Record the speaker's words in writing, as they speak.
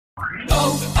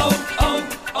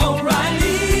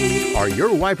O'Reilly. Are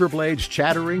your wiper blades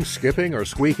chattering, skipping, or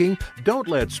squeaking? Don't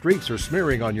let streaks or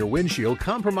smearing on your windshield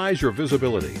compromise your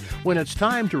visibility. When it's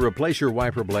time to replace your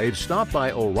wiper blades, stop by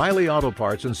O'Reilly Auto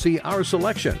Parts and see our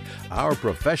selection. Our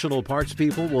professional parts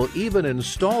people will even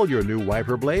install your new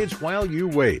wiper blades while you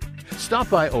wait. Stop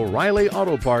by O'Reilly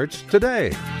Auto Parts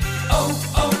today.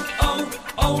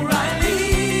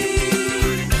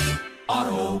 O'Reilly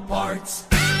Auto Parts.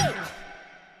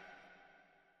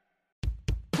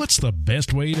 What's the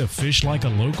best way to fish like a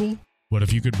local? What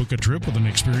if you could book a trip with an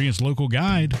experienced local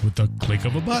guide with the click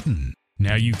of a button?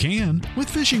 Now you can with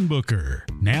Fishing Booker.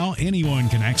 Now anyone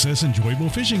can access enjoyable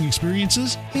fishing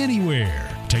experiences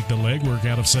anywhere. Take the legwork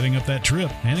out of setting up that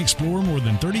trip and explore more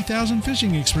than 30,000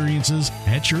 fishing experiences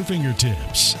at your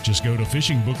fingertips. Just go to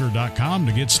fishingbooker.com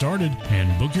to get started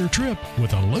and book your trip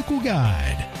with a local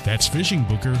guide. That's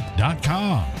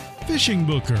fishingbooker.com. Fishing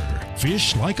Booker.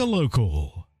 Fish like a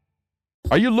local.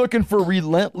 Are you looking for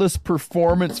relentless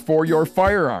performance for your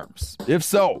firearms? If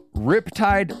so,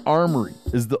 Riptide Armory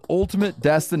is the ultimate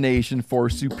destination for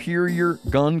superior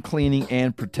gun cleaning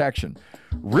and protection.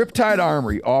 Riptide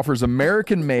Armory offers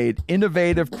American-made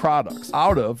innovative products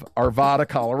out of Arvada,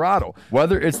 Colorado.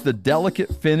 Whether it's the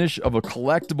delicate finish of a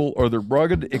collectible or the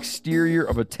rugged exterior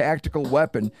of a tactical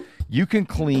weapon, you can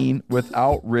clean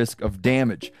without risk of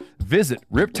damage. Visit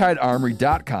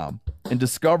riptidearmory.com and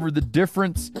discover the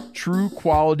difference true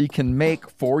quality can make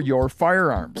for your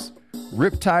firearms.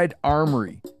 Riptide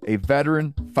Armory, a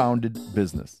veteran-founded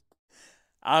business.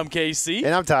 I'm Casey.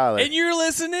 And I'm Tyler. And you're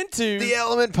listening to The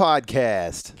Element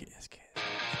Podcast.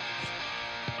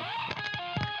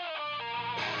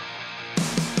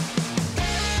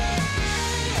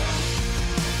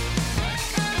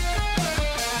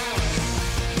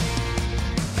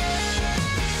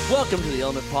 Welcome to the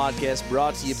Element Podcast,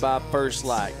 brought to you by First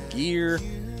Light Gear.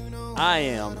 I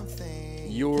am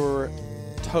your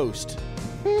toast,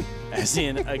 as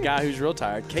in a guy who's real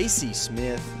tired, Casey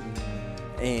Smith,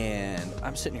 and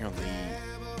I'm sitting here on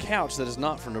the couch that is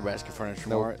not from Nebraska Furniture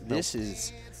Mart. This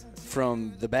is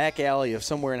from the back alley of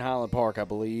somewhere in Highland Park, I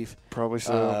believe. Probably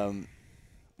so.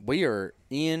 We are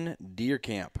in deer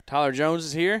camp. Tyler Jones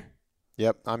is here.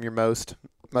 Yep, I'm your most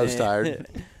tired.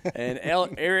 And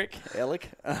Alec. There's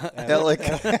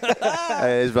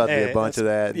about to be a bunch of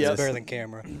that. Yeah, better than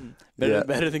camera.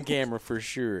 Better than camera for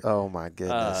sure. Oh my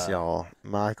goodness, y'all!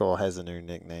 Michael has a new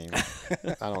nickname.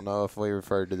 I don't know if we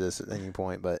referred to this at any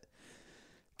point, but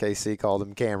KC called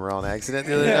him Camera on accident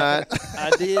the other night. I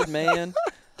did, man.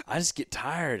 I just get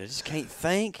tired. I just can't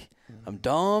think. I'm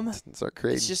dumb. Start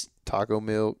creating It's just taco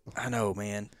milk. I know,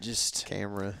 man. Just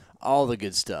Camera. all the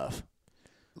good stuff.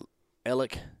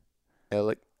 Alec.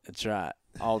 That's right.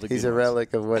 All the He's good a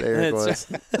relic of what Eric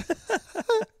was.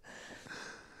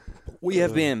 We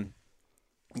have been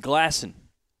glassing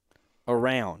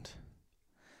around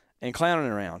and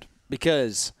clowning around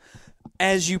because,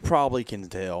 as you probably can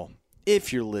tell,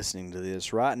 if you're listening to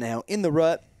this right now, in the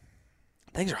rut,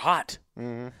 things are hot.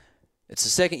 Mm-hmm. It's the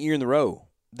second year in a row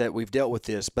that we've dealt with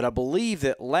this, but I believe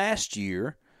that last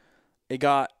year it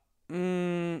got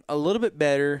a little bit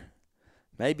better,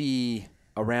 maybe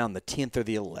around the 10th or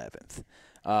the 11th.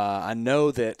 I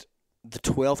know that the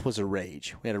 12th was a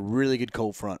rage. We had a really good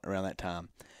cold front around that time.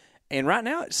 And right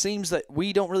now it seems that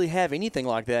we don't really have anything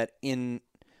like that in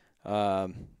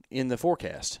the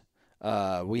forecast.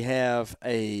 We have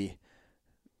a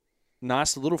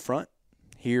nice little front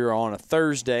here on a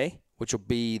Thursday, which will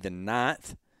be the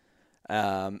 9th.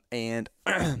 And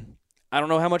I don't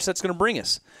know how much that's going to bring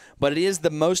us, but it is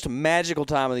the most magical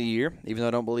time of the year, even though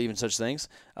I don't believe in such things.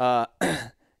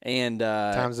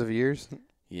 Times of years?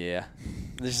 Yeah,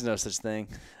 there's no such thing.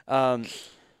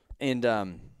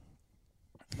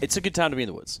 It's a good time to be in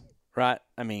the woods, right?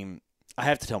 I mean, I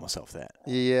have to tell myself that.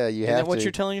 Yeah, you Isn't have that what to.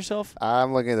 you're telling yourself?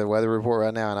 I'm looking at the weather report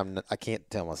right now, and I can't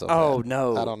tell myself that. Oh,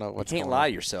 no. I don't know what's You can't going lie on.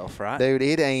 to yourself, right? Dude,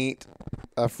 it ain't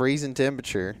a freezing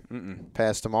temperature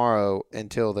past tomorrow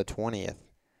until the 20th.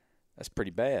 That's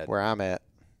pretty bad. Where I'm at.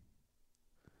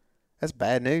 That's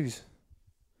bad news.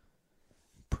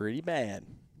 Pretty bad.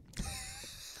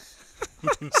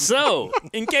 So,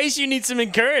 in case you need some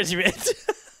encouragement,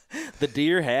 the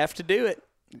deer have to do it.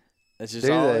 That's just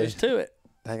all there is to it.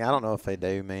 Dang, I don't know if they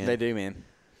do, man. They do, man.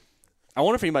 I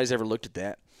wonder if anybody's ever looked at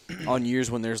that on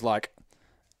years when there's like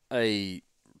a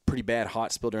pretty bad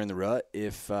hot spill during the rut,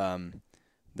 if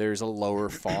there's a lower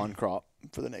fawn crop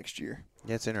for the next year.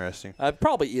 Yeah, it's interesting.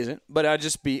 Probably isn't, but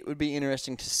it would be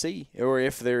interesting to see, or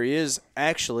if there is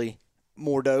actually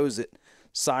more does that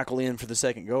cycle in for the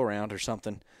second go around or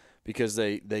something because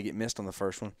they get missed on the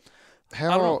first one.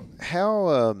 How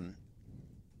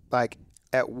like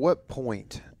at what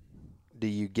point do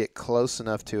you get close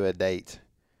enough to a date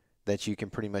that you can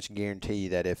pretty much guarantee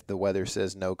that if the weather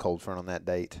says no cold front on that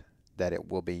date, that it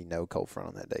will be no cold front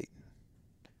on that date?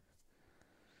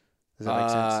 Does that make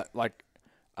sense? Like,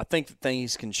 I think that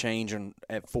things can change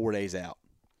at 4 days out.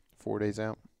 4 days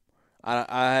out?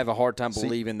 I have a hard time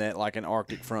believing that, like, an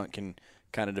Arctic front can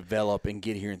kind of develop and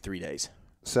get here in 3 days.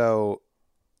 So,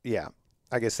 yeah,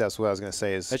 I guess that's what I was going to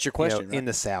say is that's your question, right? In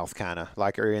the South, kind of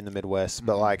like, or in the Midwest,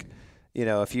 but like,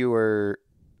 if you were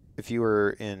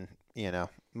in,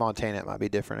 Montana, it might be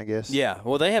different, I guess. Yeah,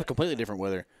 well, they have completely different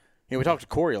weather. We talked to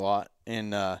Corey a lot,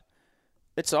 and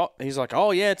he's like,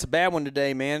 oh yeah, it's a bad one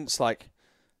today, man. It's like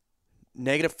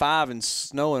 -5 and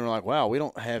snow, and we're like,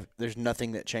 wow, there's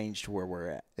nothing that changed to where we're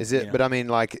at. Is it? But I mean,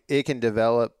 like, it can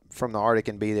develop from the Arctic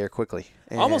and be there quickly.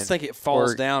 I almost think it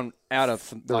falls down out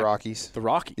of the Rockies. The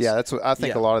Rockies. Yeah, that's what I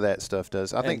think. A lot of that stuff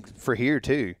does. I think for here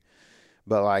too,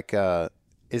 but like,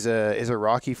 is a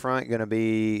Rocky front going to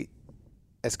be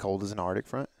as cold as an Arctic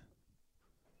front?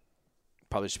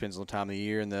 Probably just depends on the time of the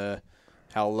year and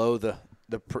how low the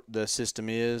system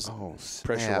is. Oh,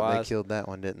 pressure-wise. They killed that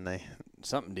one, didn't they?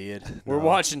 Something did. We're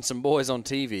watching some boys on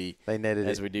TV. They netted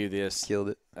as it. we do this. Killed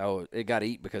it. Oh, it got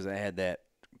eat because they had that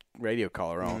radio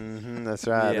collar on. Mm-hmm, that's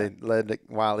right. Yeah. They led the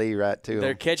Wild E right to them.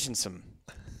 They're catching some.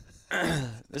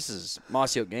 This is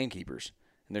Mossy Oak Gamekeepers,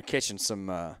 and they're catching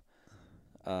some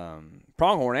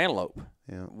pronghorn antelope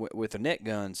with the net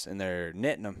guns, and they're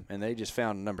netting them, and they just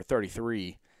found number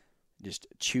 33 just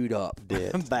chewed up.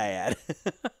 Dead. Bad.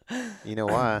 You know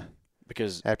why?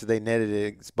 Because after they netted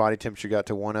it, its body temperature got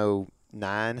to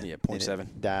 109. Yeah, 0.7.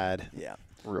 It died. Yeah.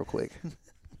 Real quick.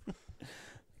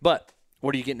 But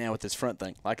what are you getting at with this front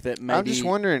thing? Like that maybe – I'm just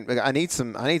wondering. I need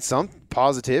some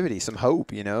positivity, some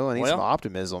hope, I need some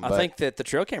optimism. I think that the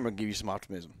trail camera will give you some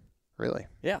optimism. Really?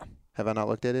 Yeah. Have I not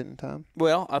looked at it in time?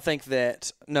 Well, I think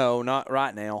that – no, not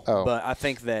right now. Oh. But I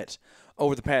think that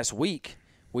over the past week –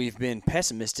 we've been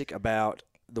pessimistic about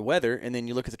the weather, and then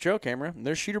you look at the trail camera, and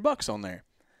there's shooter bucks on there.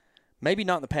 Maybe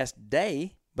not in the past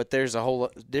day, but there's a whole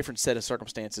different set of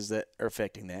circumstances that are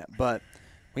affecting that. But,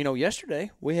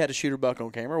 yesterday we had a shooter buck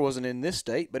on camera. It wasn't in this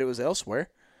state, but it was elsewhere.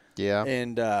 Yeah.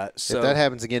 And so if that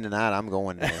happens again tonight, I'm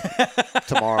going there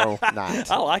tomorrow night.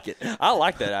 I like it. I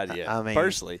like that idea.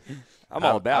 Personally, I'm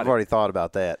all about it. I've already thought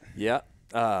about that. Yeah.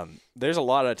 There's a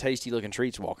lot of tasty-looking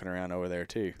treats walking around over there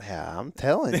too. Yeah, I'm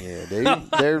telling you, dude.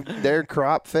 they're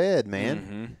crop-fed, man.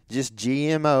 Mm-hmm. Just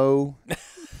GMO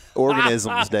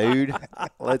organisms, dude.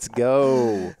 Let's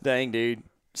go. Dang, dude.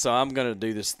 So I'm going to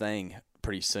do this thing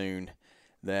pretty soon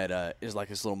that is like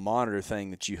this little monitor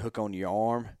thing that you hook on your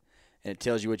arm, and it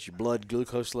tells you what your blood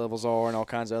glucose levels are and all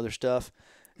kinds of other stuff.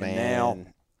 Man. And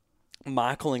now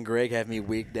Michael and Greg have me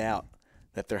wigged out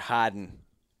that they're hiding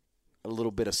a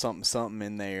little bit of something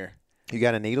in there. You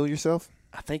got to needle yourself?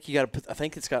 I think you got to put. I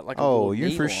think it's got like a little you're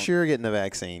for needle on. sure getting the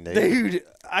vaccine, dude. Dude,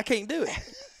 I can't do it.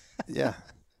 Yeah,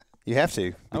 you have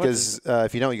to because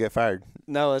if you don't, you get fired.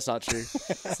 No, that's not true.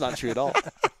 That's not true at all.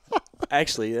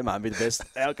 Actually, it might be the best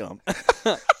outcome.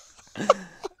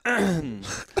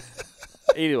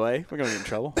 Anyway, we're gonna get in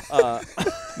trouble.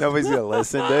 Nobody's gonna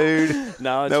listen, dude.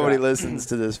 No, nobody listens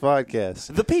to this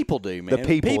podcast. The people do, man. The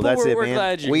people. That's it, we're man.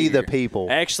 Glad you're we here. the people.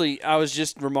 Actually, I was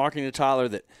just remarking to Tyler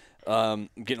that I'm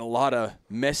getting a lot of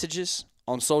messages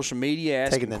on social media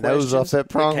asking taking the nose off that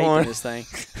pronghorn. This thing.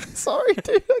 Sorry,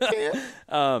 dude. I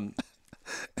can't.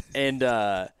 And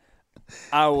I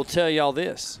will tell y'all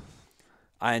this: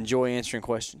 I enjoy answering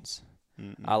questions.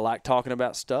 Mm-mm. I like talking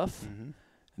about stuff. Mm-hmm.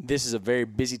 This is a very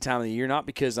busy time of the year, not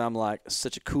because I'm like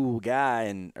such a cool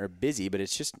guy or busy, but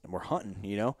it's just we're hunting,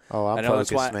 Oh, I'm I know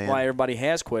focused, that's why everybody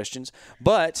has questions.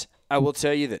 But I will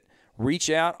tell you that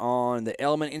reach out on the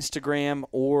Element Instagram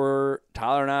or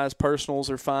Tyler and I's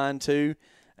personals are fine too,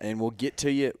 and we'll get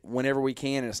to you whenever we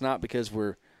can. And it's not because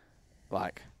we're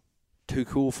like too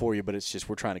cool for you, but it's just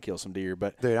we're trying to kill some deer.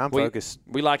 But dude, I'm focused.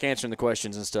 We like answering the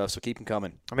questions and stuff, so keep them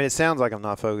coming. I mean, it sounds like I'm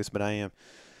not focused, but I am.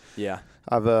 Yeah.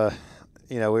 I've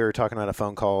we were talking about a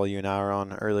phone call you and I were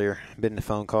on earlier, been in a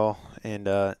phone call, and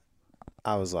I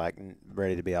was like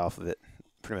ready to be off of it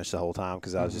pretty much the whole time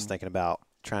because I was just thinking about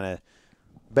trying to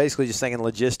basically just thinking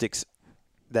logistics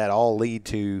that all lead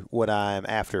to what I'm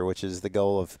after, which is the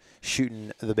goal of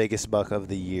shooting the biggest buck of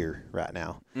the year right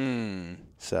now.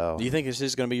 So, do you think this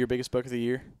is going to be your biggest buck of the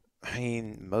year? I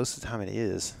mean, most of the time it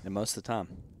is. And most of the time.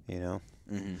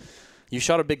 You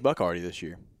shot a big buck already this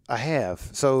year. I have.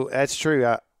 So that's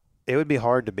true. It would be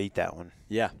hard to beat that one.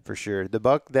 Yeah. For sure. The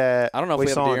buck that I don't know if we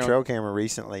we saw on trail camera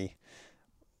recently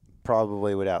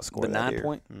probably would outscore the that 9 deer.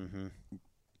 point?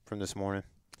 From this morning.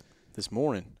 This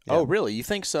morning? Yeah. Oh, really? You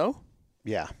think so?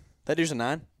 Yeah. That deer's a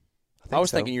 9? I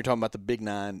was thinking you were talking about the Big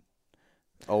 9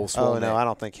 old swole Oh, no, neck. I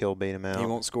don't think he'll beat him out. He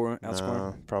won't outscore No,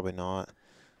 him? probably not.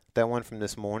 That one from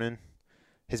this morning,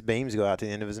 his beams go out to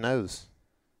the end of his nose.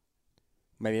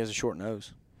 Maybe he has a short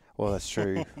nose. Well, that's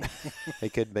true.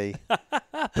 It could be.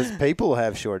 But people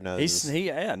have short noses.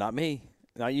 Yeah, not me.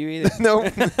 Not you either. No.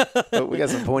 But we got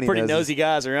some pointy Pretty noses. nosy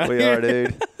guys around We here. are,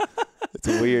 dude. It's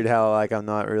weird how, like, I'm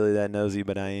not really that nosy,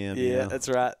 but I am. Yeah, you know? that's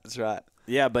right. That's right.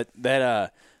 Yeah, but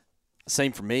that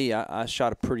same for me. I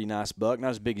shot a pretty nice buck, not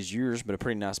as big as yours, but a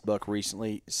pretty nice buck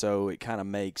recently. So it kind of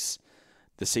makes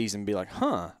the season be like,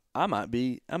 I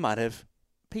might have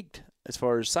peaked as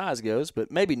far as size goes,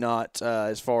 but maybe not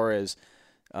as far as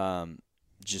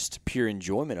just pure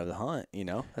enjoyment of the hunt. You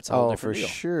know, that's a whole different deal.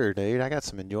 Sure, dude. I got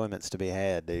some enjoyments to be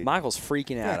had, dude. Michael's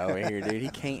freaking out over here, dude. He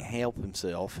can't help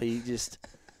himself. He just.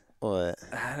 What?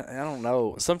 I don't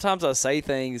know. Sometimes I say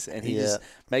things and he just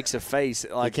makes a face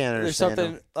like can't there's understand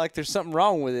something him. like there's something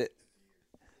wrong with it.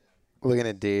 Looking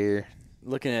at deer.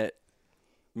 Looking at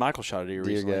Michael shot a deer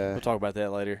Deer recently. guy. We'll talk about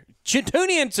that later.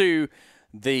 Tune into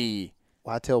the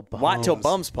Whitetail Bums. Whitetail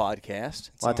Bums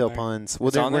podcast. Whitetail Puns. Well,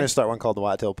 It's then on we're going there? to start one called the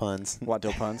Whitetail Puns.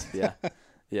 Whitetail Puns. Yeah.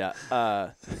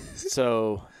 Yeah.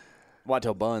 So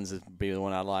Whitetail Buns would be the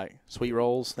one I like. Sweet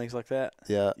rolls, things like that.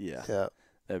 Yeah. Yeah. Yeah.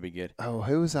 That'd be good. Oh,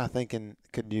 who was I thinking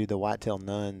could do the Whitetail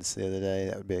Nuns the other day?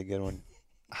 That would be a good one.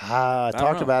 I don't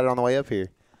talked know. about it on the way up here.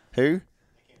 Who?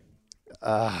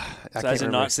 I So can't as in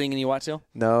remember. not seeing any whitetail?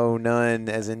 No, none,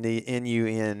 as in the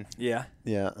N-U-N. Yeah.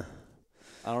 Yeah.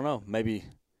 I don't know. Maybe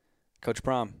Coach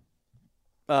Prime.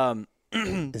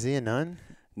 Is he a nun?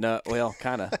 No, well,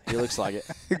 kind of. He looks like it.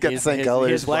 Got the same colors,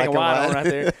 He has black and white on right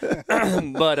there.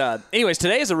 But anyways,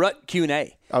 today is a rut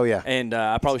Q&A. Oh, yeah. And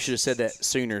I probably should have said that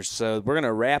sooner. So we're going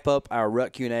to wrap up our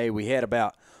rut Q&A. We had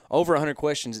about over 100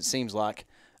 questions, it seems like,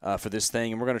 for this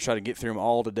thing. And we're going to try to get through them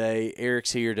all today.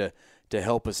 Eric's here to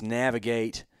help us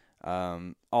navigate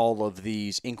all of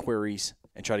these inquiries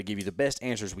and try to give you the best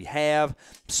answers we have.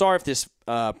 Sorry if this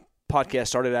podcast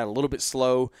started out a little bit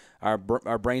slow. Our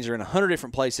brains are in 100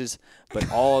 different places,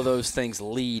 but all of those things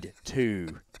lead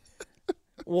to.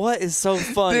 What is so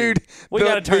funny? Dude, we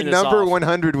got to turn the this number off.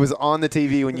 100 was on the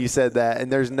TV when you said that,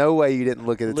 and there's no way you didn't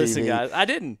look at the Listen, TV guys, I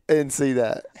didn't. and see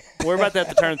that. We're about to have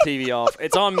to turn the TV off.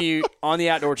 It's on mute on the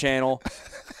Outdoor Channel,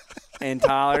 and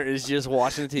Tyler is just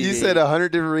watching the TV. You said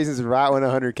 100 different reasons right when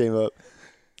 100 came up.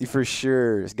 You for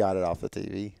sure just got it off the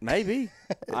TV. Maybe.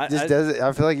 I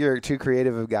feel like you're too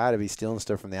creative of a guy to be stealing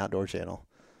stuff from the Outdoor Channel.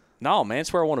 No, man,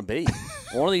 it's where I want to be.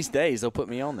 One of these days, they'll put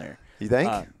me on there. You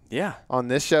think? Yeah, On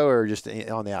this show or just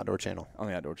on the Outdoor Channel? on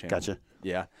the Outdoor Channel. Gotcha.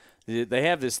 Yeah. They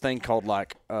have this thing called,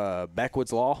 like,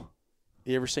 Backwoods Law.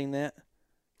 You ever seen that?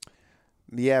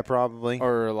 Yeah, probably.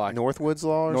 Or, like, Northwoods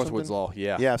Law or Northwoods something? Law,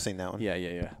 yeah. Yeah, I've seen that one. Yeah.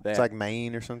 That. It's like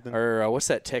Maine or something. Or what's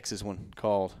that Texas one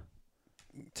called?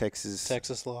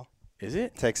 Texas law. Is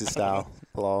it? Texas style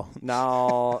law.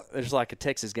 No, there's like a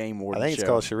Texas game I warden think it's show.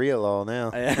 called Sharia law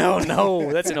now. Oh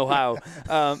no, that's in Ohio.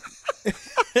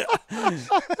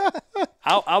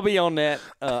 I'll be on that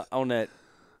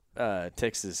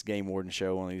Texas game warden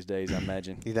show one of these days, I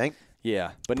imagine. You think?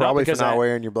 Yeah, but Probably not because for not I,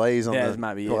 wearing your blaze on yeah, the it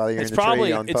might be it. while you're It's in the probably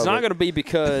tree on it's not public. going to be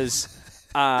because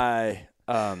I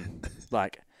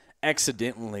like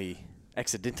accidentally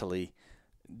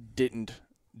didn't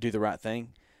do the right thing.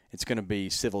 It's going to be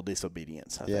civil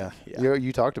disobedience. I Yeah. think.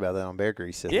 You talked about that on Bear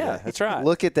Grease. Yeah, that's right.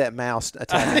 Look at that mouse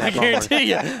attacking I that pronghorn. guarantee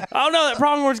you. Oh no, that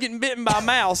pronghorn's getting bitten by a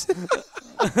mouse. Dude,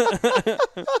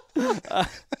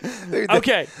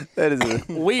 Okay, That is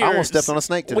I almost stepped on a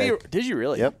snake today. Did you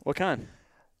really? Yep. What kind?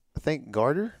 I think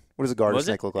garter. What does a garter Was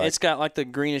snake it? look like? It's got like the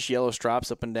greenish yellow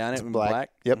stripes up and down it, and black.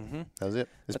 Yep. Mhm. That was it. It's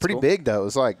That's pretty cool. big though. It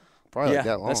was like probably Yeah, like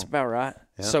that long. that's about right.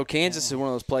 Yeah. So Kansas is one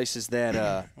of those places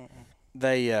that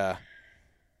they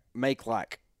make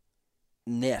like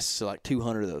nests, so like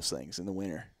 200 of those things in the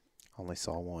winter. Only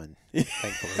saw one,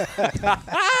 thankfully.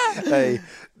 Hey,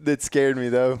 that scared me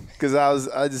though, because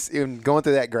I just even going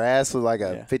through that grass with like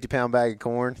a 50-pound bag of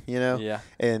corn, you know. Yeah.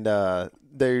 And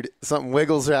dude, something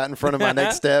wiggles right in front of my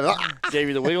next step. Gave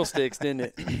you the wiggle sticks, didn't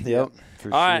it? Yep.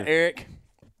 For All right, sure. Eric,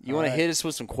 you want to right. hit us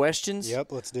with some questions?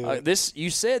 Yep, let's do it. You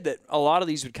said that a lot of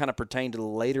these would kind of pertain to the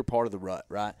later part of the rut,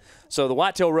 right? So the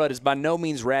whitetail rut is by no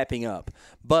means wrapping up,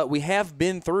 but we have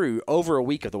been through over a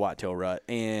week of the whitetail rut,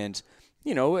 and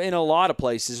you know, in a lot of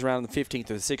places around the 15th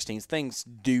or the 16th, things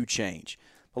do change.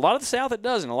 A lot of the South it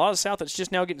doesn't. A lot of the South it's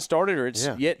just now getting started, or it's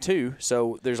yet to.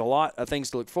 So there's a lot of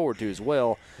things to look forward to as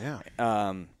well.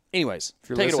 Yeah. Anyways, If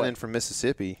you're take it away. listening from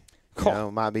Mississippi, you Cool. know,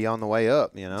 it might be on the way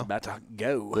up. You know, It's about to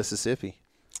go. Mississippi.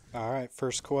 All right,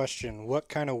 first question. What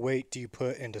kind of weight do you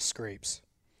put into scrapes?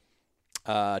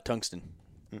 Tungsten.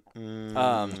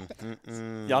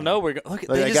 Y'all know we're look.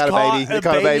 They just got caught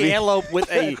a baby antelope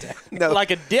with a No.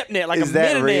 like a dip net, like Is a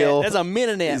that minnow real? net. That's a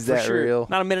minnow net Is for that sure. real?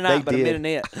 Not a minnow They net, but a did.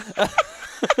 minnow net.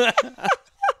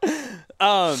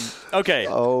 Okay.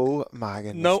 Oh my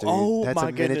goodness! No, dude. oh That's my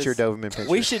a miniature goodness. Doberman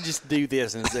picture. We should just do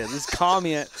this instead. This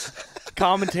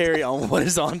commentary on what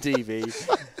is on TV.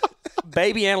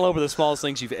 Baby antelope are the smallest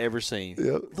things you've ever seen.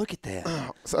 Yep. Look at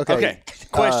that. Okay.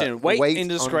 Question. Weight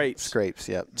into on scrapes. Scrapes.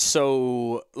 Yep.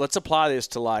 So let's apply this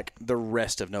to like the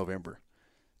rest of November.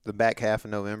 The back half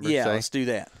of November. Yeah, say? let's do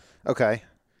that. Okay.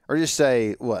 Or just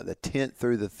say what, the 10th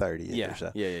through the 30th Yeah. or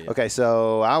so. Yeah. Okay,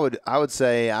 so I would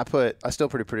say I still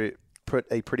put a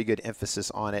pretty good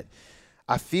emphasis on it.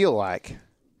 I feel like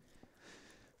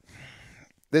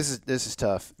this is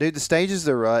tough. Dude, the stages of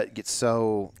the rut get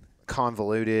so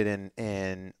convoluted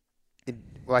and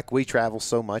like we travel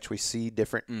so much, we see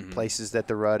different places that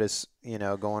the rut is,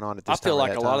 going on at this time. I feel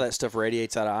like that a lot time. of that stuff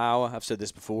radiates out of Iowa. I've said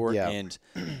this before, Yeah. and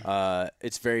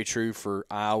it's very true for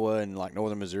Iowa and like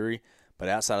northern Missouri. But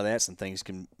outside of that, some things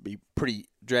can be pretty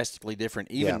drastically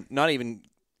different. Even not even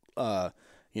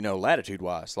latitude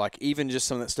wise. Like even just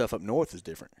some of that stuff up north is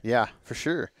different. Yeah, for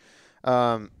sure.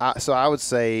 So I would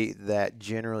say that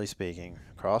generally speaking,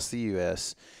 across the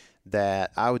U.S.,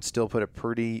 that I would still put a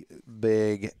pretty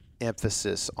big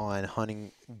emphasis on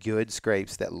hunting good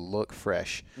scrapes that look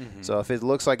fresh. Mm-hmm. So if it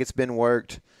looks like it's been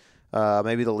worked,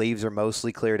 maybe the leaves are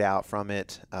mostly cleared out from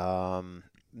it.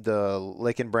 The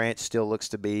licking branch still looks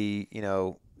to be,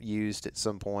 used at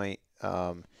some point.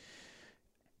 Man,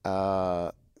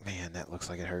 that looks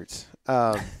like it hurts.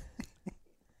 I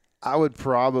would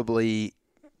probably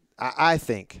 – I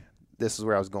think this is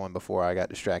where I was going before I got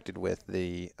distracted with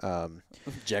the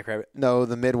Jackrabbit? No,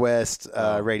 the Midwest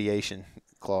radiation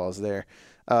clause there.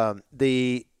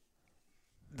 The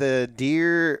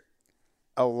deer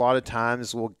a lot of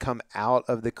times will come out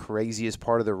of the craziest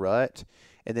part of the rut,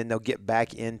 and then they'll get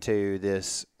back into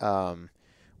this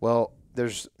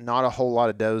there's not a whole lot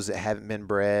of does that haven't been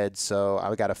bred, so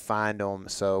I've got to find them.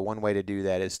 So one way to do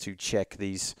that is to check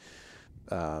these,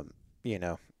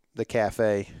 the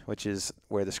cafe, which is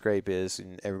where the scrape is,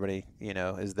 and everybody,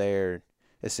 is there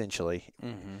essentially,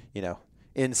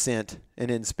 in scent and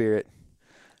in spirit.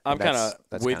 I'm kind of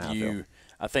with kinda how I you. feel.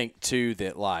 I think, too,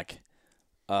 that like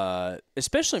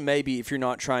especially maybe if you're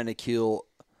not trying to kill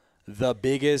the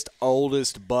biggest,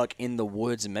 oldest buck in the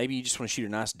woods and maybe you just want to shoot a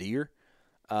nice deer,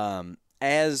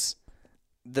 as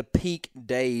the peak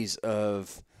days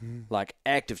of like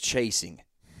active chasing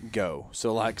go.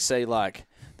 So like say like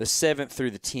the 7th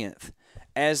through the 10th,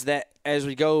 as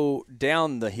we go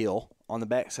down the hill on the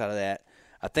backside of that,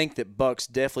 I think that bucks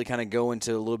definitely kind of go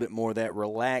into a little bit more of that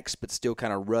relaxed but still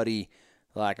kind of ruddy,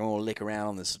 like I'm going to lick around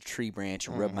on this tree branch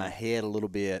and rub my head a little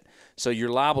bit. So you're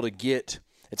liable to get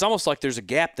 – it's almost like there's a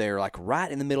gap there, like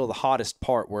right in the middle of the hottest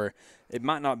part where it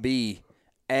might not be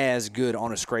as good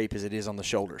on a scrape as it is on the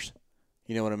shoulders.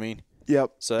 You know what I mean?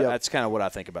 Yep. So that's kind of what I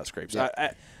think about scrapes.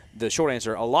 Yep. The short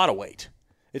answer, a lot of weight.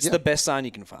 It's the best sign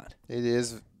you can find. It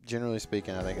is, generally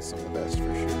speaking, I think it's some of the best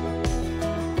for sure.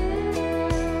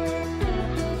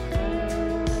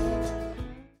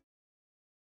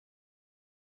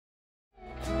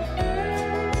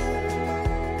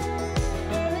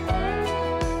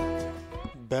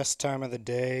 Best time of the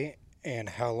day and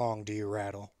how long do you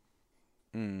rattle?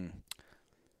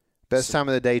 Best time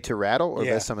of the day to rattle or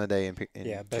Yeah. best time of the day in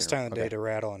best general? time of the day to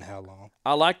rattle and how long?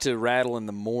 I like to rattle in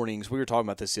the mornings. We were talking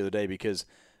about this the other day because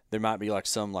there might be like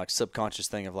some like subconscious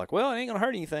thing of like, well, it ain't going to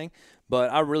hurt anything.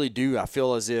 But I really do. I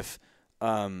feel as if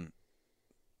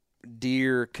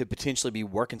deer could potentially be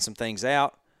working some things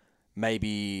out.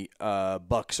 Maybe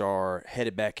bucks are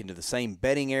headed back into the same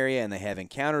bedding area and they have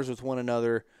encounters with one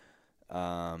another.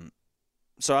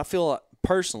 So I feel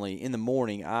personally in the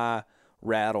morning I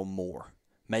rattle more.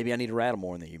 Maybe I need to rattle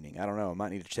more in the evening. I don't know. I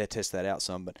might need to test that out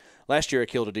some. But last year I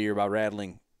killed a deer by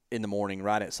rattling in the morning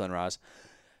right at sunrise.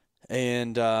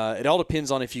 And it all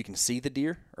depends on if you can see the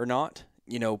deer or not.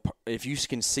 You know, if you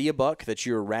can see a buck that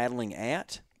you're rattling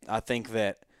at, I think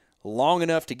that long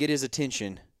enough to get his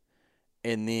attention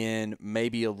and then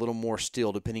maybe a little more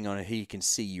still depending on if he can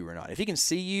see you or not. If he can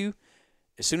see you,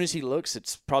 as soon as he looks,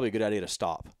 it's probably a good idea to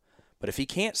stop. But if he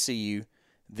can't see you,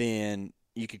 then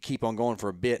you could keep on going for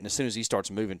a bit, and as soon as he starts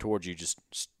moving towards you,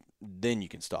 then you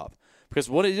can stop. Because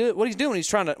what he's doing, he's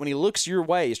trying to, when he looks your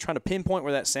way, he's trying to pinpoint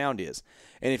where that sound is.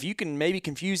 And if you can maybe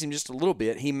confuse him just a little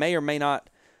bit, he may or may not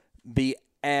be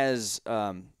as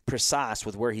precise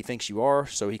with where he thinks you are,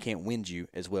 so he can't wind you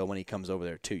as well when he comes over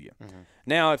there to you. Mm-hmm.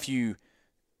 Now, if you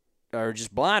are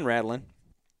just blind rattling,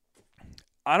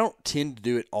 I don't tend to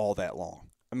do it all that long.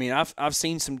 I mean, I've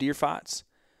seen some deer fights.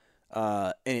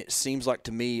 And it seems like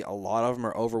to me a lot of them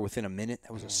are over within a minute.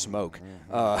 That was a smoke.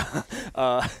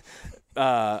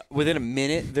 Within a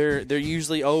minute, they're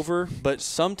usually over. But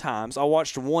sometimes, I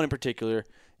watched one in particular.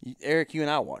 Eric, you and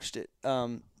I watched it.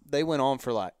 They went on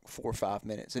for like 4 or 5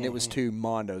 minutes, and it was two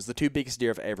mondos, the two biggest deer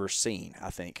I've ever seen, I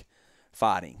think,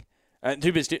 fighting.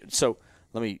 Two biggest deer, so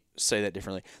let me say that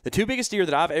differently. The two biggest deer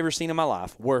that I've ever seen in my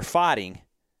life were fighting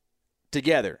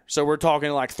together. So we're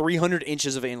talking like 300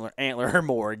 inches of antler or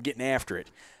more, getting after it.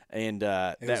 And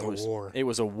that was a war. It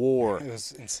was a war. It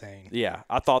was insane. Yeah,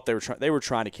 I thought they were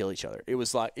trying to kill each other. It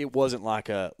wasn't like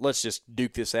a let's just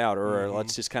duke this out or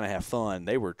let's just kind of have fun.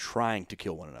 They were trying to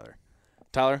kill one another.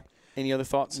 Tyler, any other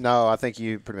thoughts? No, I think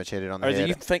you pretty much hit it on the head. Do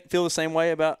you feel the same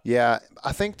way about? Yeah,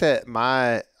 I think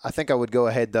I would go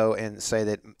ahead though and say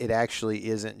that it actually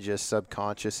isn't just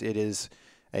subconscious. It is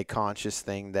a conscious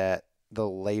thing that the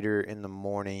later in the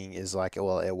morning is like,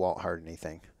 well, it won't hurt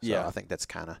anything. So yeah, I think that's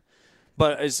kind of.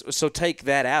 But so take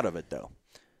that out of it though.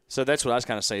 So that's what I was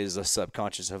kind of saying is the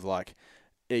subconscious of like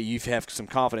you have some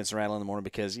confidence in rattling in the morning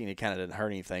because it kind of didn't hurt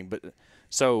anything. But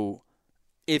so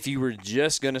if you were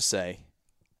just gonna say,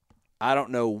 I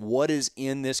don't know what is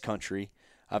in this country,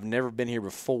 I've never been here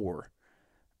before,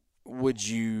 would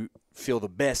you feel the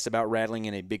best about rattling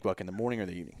in a big buck in the morning or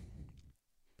the evening?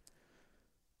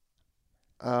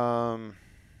 Aren't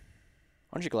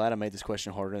you glad I made this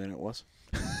question harder than it was?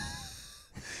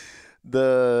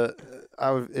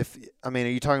 Are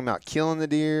you talking about killing the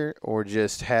deer or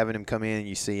just having him come in and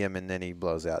you see him and then he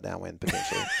blows out downwind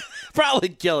potentially? Probably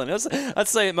killing him. I'd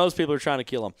say most people are trying to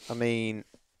kill him. I mean,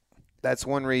 that's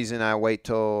one reason I wait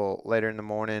till later in the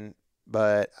morning.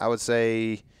 But I would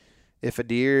say if a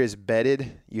deer is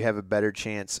bedded, you have a better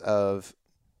chance of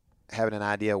having an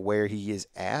idea where he is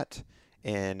at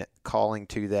and calling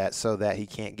to that so that he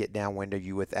can't get downwind of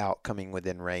you without coming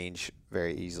within range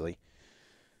very easily.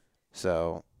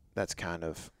 So that's kind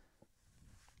of.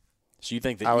 So you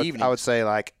think that I would say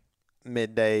like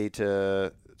midday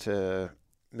to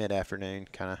mid-afternoon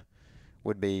kind of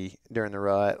would be during the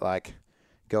rut, like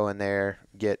go in there,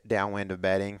 get downwind of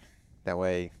bedding. That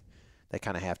way they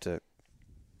kind of have to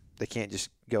 – they can't just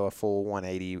go a full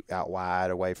 180 out wide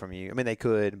away from you. I mean, they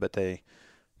could, but they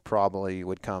probably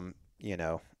would come,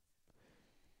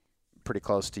 pretty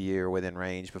close to you or within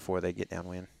range before they get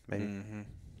downwind maybe. Mm-hmm.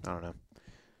 I don't know.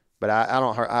 But I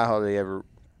hardly ever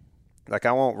 – like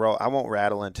I won't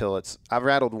rattle until it's – I've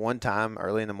rattled one time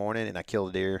early in the morning and I killed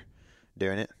a deer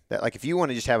doing it. That like if you want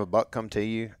to just have a buck come to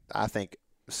you, I think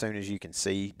as soon as you can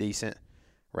see decent,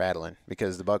 rattling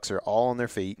because the bucks are all on their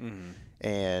feet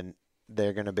and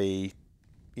they're going to be,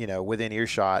 within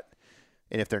earshot.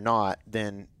 And if they're not,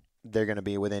 then they're going to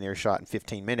be within earshot in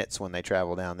 15 minutes when they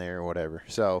travel down there or whatever.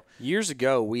 So years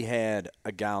ago, we had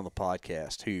a guy on the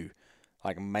podcast who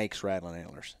like makes rattling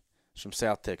antlers. He's from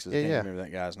South Texas. I can't remember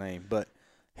that guy's name, but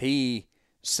he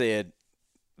said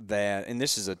that, and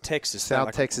this is a Texas South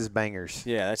thing, Texas bangers.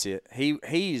 Yeah, that's it.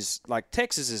 He's like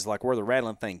Texas is like where the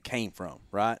rattling thing came from,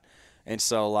 right? And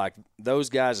so like those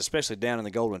guys, especially down in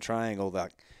the Golden Triangle,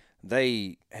 like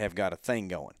they have got a thing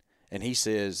going. And he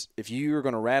says if you're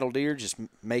going to rattle deer, just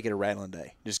make it a rattling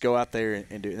day. Just go out there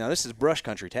and do it. Now this is brush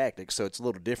country tactics, so it's a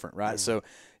little different, right? So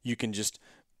you can just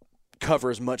cover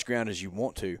as much ground as you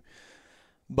want to.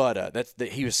 But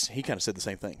he kind of said the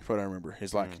same thing. From what I remember,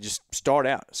 he's like, just start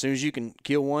out as soon as you can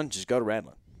kill one, just go to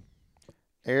rattling.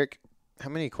 Eric, how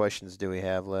many questions do we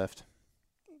have left?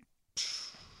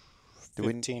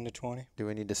 15 to 20. Do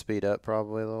we need to speed up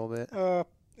probably a little bit?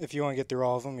 If you want to get through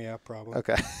all of them, yeah, probably.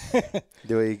 Okay.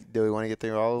 Do we want to get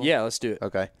through all of them? Yeah, let's do it.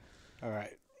 Okay. All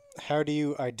right. How do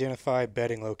you identify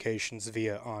bedding locations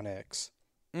via Onyx?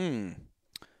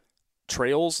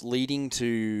 Trails leading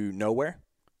to nowhere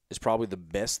is probably the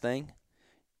best thing.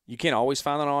 You can't always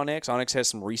find that on Onyx. Onyx has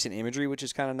some recent imagery, which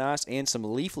is kind of nice, and some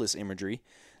leafless imagery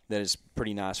that is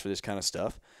pretty nice for this kind of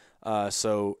stuff.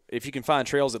 So if you can find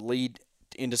trails that lead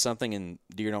into something and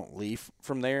deer don't leave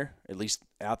from there, at least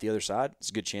out the other side, it's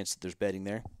a good chance that there's bedding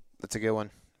there. That's a good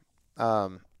one.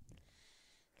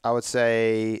 I would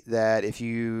say that if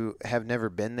you have never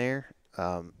been there,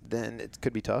 then it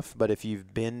could be tough. But if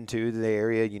you've been to the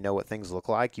area, you know what things look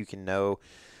like. You can know.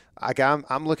 Like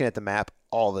I'm looking at the map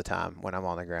all the time when I'm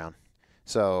on the ground,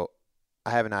 so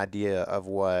I have an idea of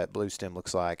what blue stem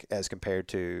looks like as compared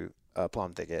to a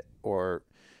plum thicket, or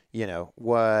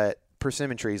what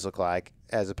persimmon trees look like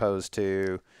as opposed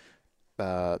to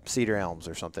cedar elms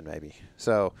or something maybe.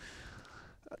 So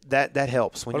that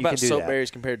helps when you can do that. What about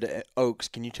soapberries compared to oaks?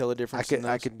 Can you tell the difference?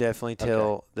 I could definitely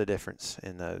tell the difference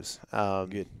in those.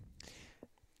 Good.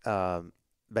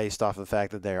 based off of the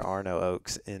fact that there are no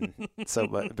oaks in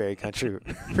berry country,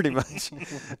 pretty much.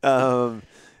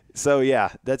 So yeah,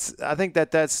 I think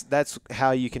that's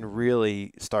how you can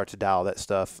really start to dial that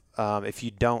stuff. If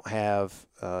you don't have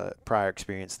prior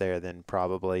experience there, then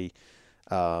probably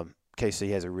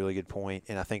Casey has a really good point.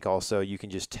 And I think also you can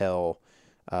just tell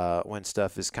when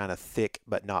stuff is kind of thick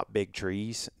but not big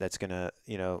trees. That's gonna,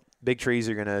 big trees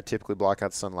are gonna typically block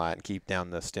out the sunlight and keep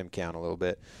down the stem count a little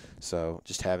bit. So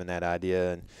just having that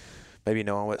idea and maybe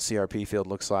knowing what CRP field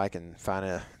looks like and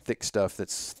finding thick stuff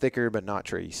that's thicker but not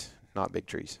trees, not big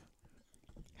trees.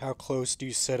 How close do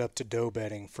you set up to doe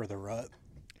bedding for the rut?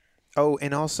 Oh,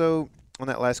 and also on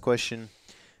that last question,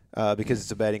 because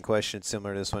it's a bedding question, it's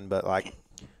similar to this one, but like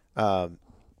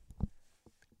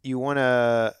you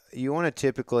wanna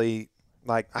typically,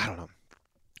 like, I don't know,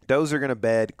 does are gonna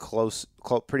bed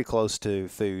pretty close to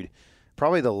food.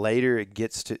 Probably the later it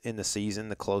gets to in the season,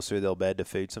 the closer they'll bed to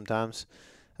food sometimes.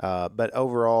 But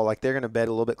overall, like, they're gonna bed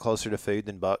a little bit closer to food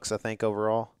than bucks, I think,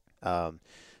 overall.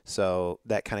 So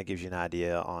that kind of gives you an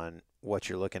idea on what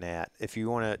you're looking at. If you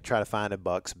want to try to find a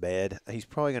buck's bed, he's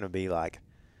probably going to be like,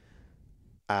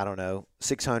 I don't know,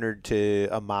 600 to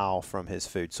a mile from his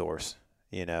food source,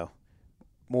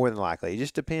 more than likely. It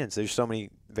just depends. There's so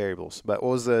many variables. But what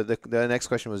was the next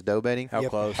question was doe bedding? How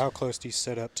close? How close do you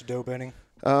set up to doe bedding?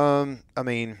 I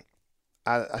mean,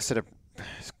 I set up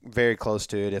very close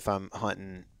to it if I'm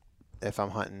hunting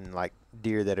like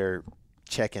deer that are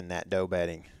checking that doe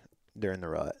bedding during the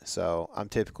rut. So I'm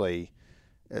typically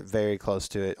very close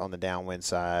to it on the downwind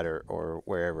side or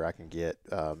wherever I can get,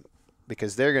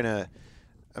 because deer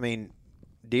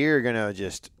are gonna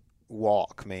just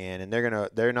walk, man, and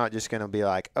they're not just gonna be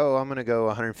like, oh, I'm gonna go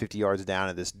 150 yards down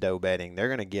to this doe bedding. They're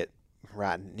gonna get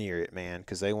right near it, man,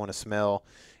 because they want to smell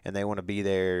and they want to be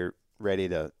there ready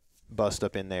to bust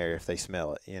up in there if they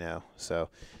smell it, So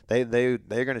they're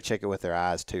gonna check it with their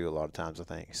eyes too a lot of times, I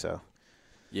think. So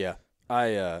yeah,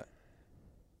 I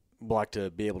like to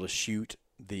be able to shoot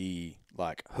the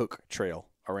hook trail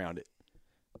around it.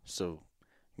 So,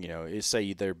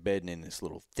 say they're bedding in this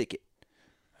little thicket.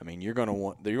 I mean, you're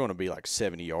gonna be like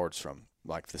 70 yards from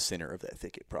like the center of that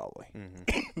thicket probably.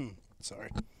 Mm-hmm. Sorry.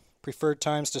 Preferred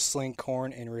times to sling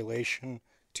corn in relation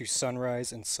to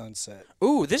sunrise and sunset.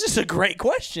 Ooh, this is a great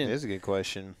question. It is a good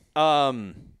question.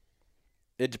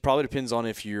 It probably depends on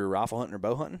if you're rifle hunting or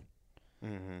bow hunting.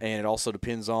 Mm-hmm. And it also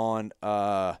depends on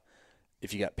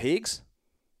if you got pigs,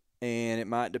 and it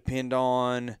might depend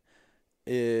on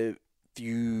how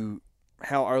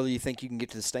early you think you can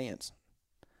get to the stands.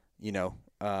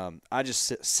 I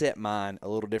just set mine a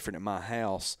little different at my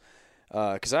house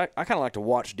because I kind of like to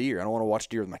watch deer. I don't want to watch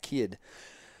deer with my kid,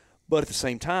 but at the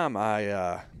same time,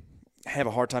 I have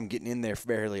a hard time getting in there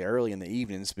fairly early in the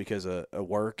evenings because of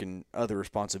work and other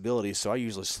responsibilities. So I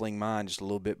usually sling mine just a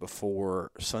little bit before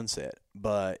sunset.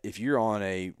 But if you're on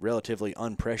a relatively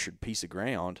unpressured piece of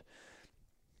ground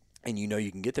and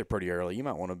you can get there pretty early, you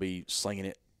might want to be slinging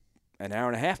it an hour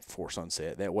and a half before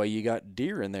sunset. That way you got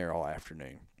deer in there all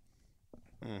afternoon.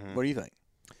 Mm-hmm. What do you think?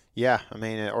 Yeah, I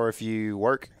mean, or if you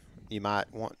work, you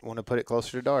might want to put it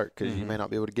closer to dark because you may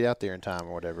not be able to get out there in time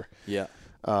or whatever. Yeah.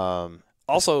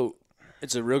 Also,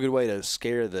 it's a real good way to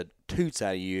scare the toots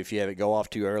out of you if you have it go off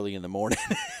too early in the morning.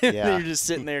 Yeah. You're just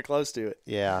sitting there close to it.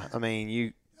 Yeah, I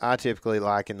mean, I typically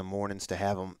like in the mornings to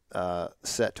have them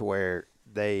set to where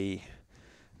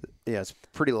it's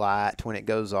pretty light when it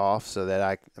goes off, so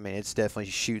that it's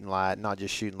definitely shooting light, not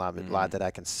just shooting light, but light that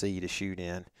I can see to shoot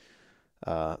in.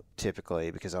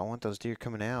 Typically, because I want those deer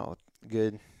coming out with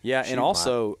good. Yeah, and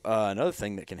also another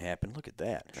thing that can happen. Look at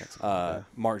that.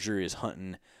 Mark Drury is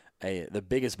hunting the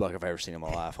biggest buck I've ever seen in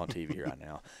my life on TV right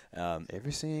now.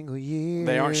 Every single year.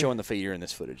 They aren't showing the feeder in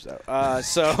this footage though.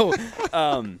 So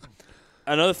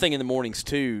another thing in the mornings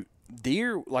too.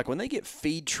 Deer, like when they get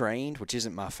feed trained, which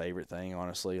isn't my favorite thing,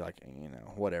 honestly,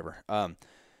 whatever.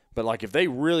 But like if they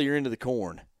really are into the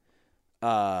corn,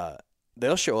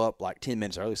 they'll show up like 10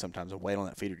 minutes early sometimes and wait on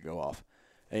that feeder to go off.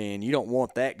 And you don't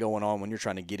want that going on when you're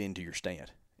trying to get into your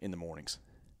stand in the mornings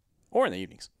or in the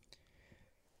evenings.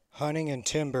 Hunting and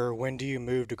timber, when do you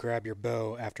move to grab your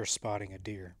bow after spotting a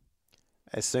deer?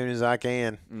 As soon as I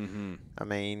can. Mm-hmm. I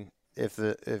mean, I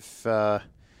think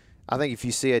if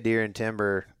you see a deer in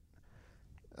timber,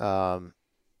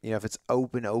 if it's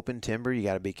open timber, you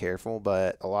got to be careful.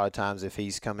 But a lot of times, if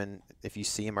you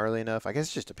see him early enough, I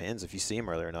guess it just depends if you see him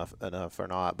early enough or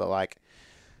not. But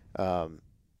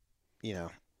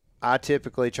I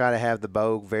typically try to have the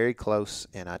bow very close,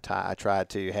 and I try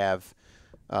to have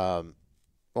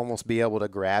almost be able to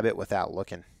grab it without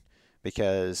looking,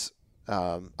 because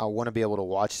I want to be able to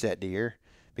watch that deer.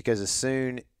 Because as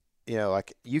soon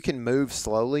like you can move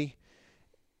slowly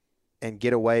and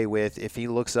get away with, if he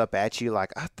looks up at you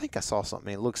like, I think I saw something,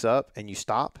 and he looks up and you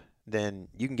stop, then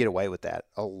you can get away with that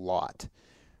a lot.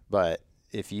 But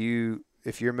if you're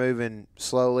moving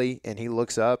slowly and he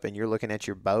looks up and you're looking at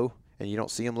your bow and you don't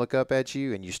see him look up at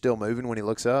you and you're still moving when he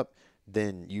looks up,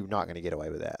 then you're not going to get away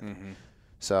with that. Mm-hmm.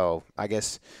 So I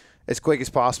guess as quick as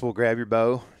possible, grab your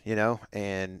bow,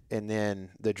 and then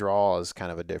the draw is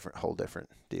kind of a whole different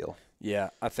deal. Yeah,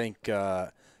 I think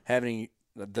having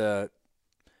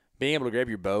being able to grab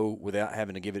your bow without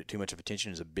having to give it too much of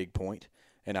attention is a big point,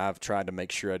 and I've tried to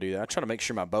make sure I do that. I try to make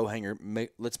sure my bow hanger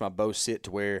lets my bow sit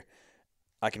to where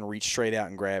I can reach straight out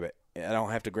and grab it. I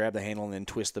don't have to grab the handle and then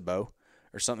twist the bow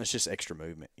or something. It's just extra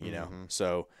movement, know.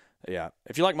 So, yeah,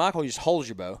 if you like Michael, you just hold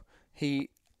your bow.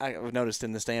 I've noticed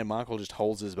in the stand, Michael just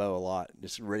holds his bow a lot,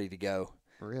 just ready to go.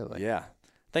 Really? Yeah.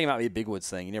 I think it might be a Big Woods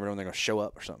thing. You never know when they're going to show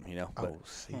up or something, But,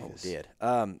 did.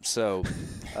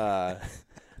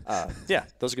 Yeah,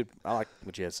 those are good. I like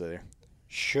what you had to say there.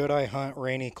 Should I hunt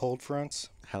rainy cold fronts?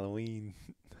 Halloween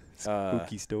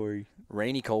spooky story.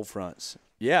 Rainy cold fronts.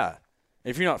 Yeah.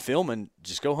 If you're not filming,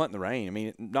 just go hunt in the rain. I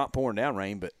mean, not pouring down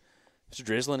rain, but if it's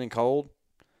drizzling and cold,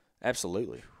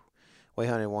 absolutely. We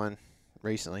hunted one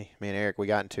recently. Me and Eric, we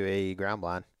got into a ground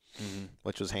blind,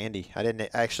 which was handy. I didn't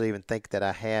actually even think that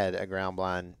I had a ground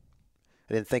blind.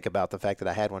 I didn't think about the fact that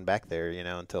I had one back there,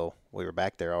 until we were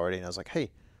back there already. And I was like,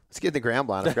 hey, let's get the ground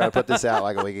blind. I forgot to put this out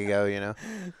like a week ago,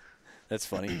 That's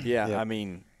funny. Yeah, I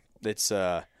mean, it's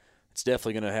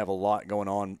definitely going to have a lot going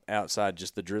on outside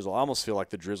just the drizzle. I almost feel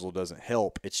like the drizzle doesn't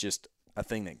help. It's just a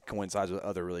thing that coincides with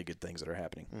other really good things that are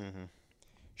happening. Mm-hmm.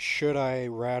 Should I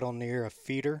rattle near a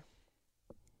feeder?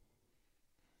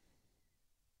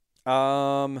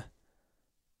 Yeah.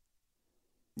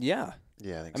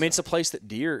 Yeah, I think I mean, it's a place that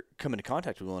deer come into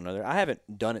contact with one another. I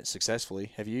haven't done it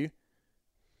successfully. Have you?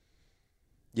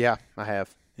 Yeah, I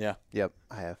have. Yeah. Yep,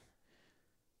 I have.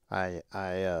 I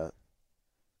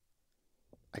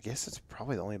guess it's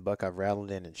probably the only buck I've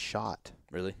rattled in and shot.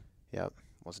 Really? Yep,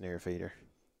 was near a feeder.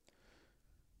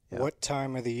 Yep. What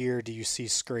time of the year do you see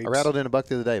scrapes? I rattled in a buck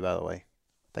the other day, by the way. I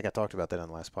think I talked about that on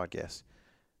the last podcast.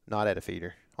 Not at a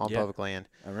feeder, on public land.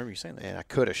 I remember you saying that. And I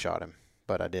could have shot him,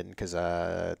 but I didn't because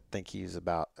I think he's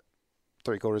about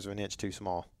 3/4 of an inch too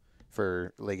small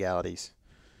for legalities.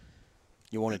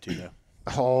 You wanted to, though.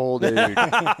 Oh, dude.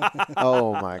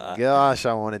 Oh, my gosh,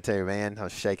 I wanted to, man. I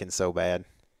was shaking so bad.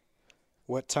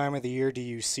 What time of the year do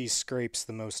you see scrapes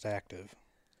the most active?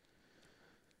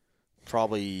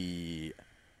 Probably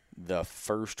the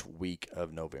first week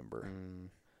of November.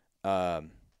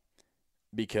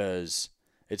 Because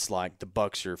it's like the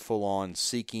bucks are full on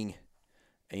seeking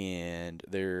and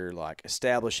they're like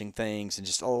establishing things and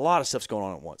just a lot of stuff's going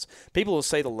on at once. People will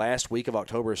say the last week of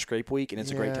October is scrape week and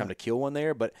it's a great time to kill one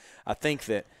there, but I think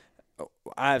that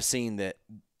I've seen that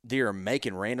deer are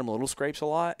making random little scrapes a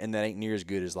lot, and that ain't near as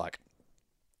good as like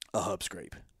a hub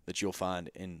scrape that you'll find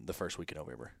in the first week of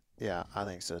November. Yeah, I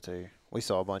think so too. We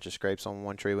saw a bunch of scrapes on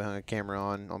one tree we hung a camera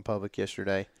on public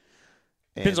yesterday.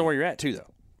 Depends on where you're at too,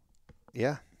 though.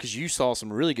 Yeah. Because you saw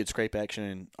some really good scrape action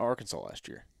in Arkansas last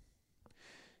year.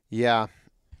 Yeah,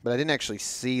 but I didn't actually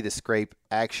see the scrape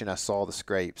action. I saw the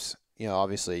scrapes.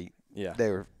 Obviously,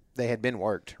 they had been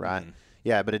worked, right? Mm-hmm.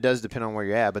 Yeah, but it does depend on where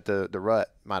you're at. But the rut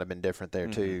might have been different there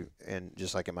too, and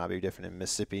just like it might be different in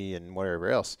Mississippi and wherever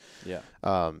else. Yeah.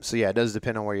 So yeah, it does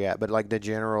depend on where you're at. But like the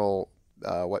general,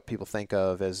 what people think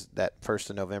of as that 1st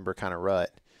of November kind of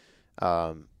rut,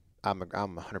 I'm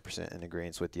 100% in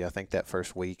agreement with you. I think that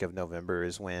first week of November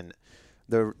is when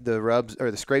the rubs or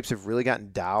the scrapes have really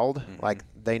gotten dialed. Mm-hmm. Like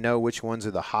they know which ones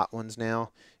are the hot ones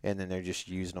now, and then they're just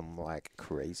using them like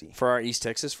crazy. For our East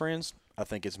Texas friends, I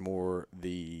think it's more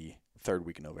the 3rd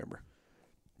week of November,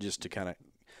 just to kind of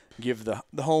give the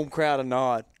home crowd a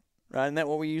nod. Right? Isn't that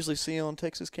what we usually see on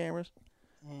Texas cameras?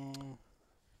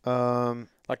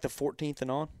 Like the 14th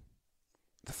and on?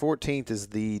 The 14th is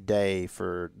the day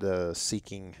for the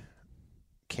seeking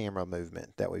camera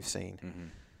movement that we've seen.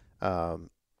 Mm-hmm.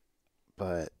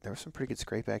 But there was some pretty good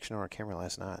scrape action on our camera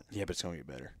last night. Yeah, but it's going to get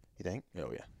better. You think? Oh,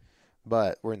 yeah.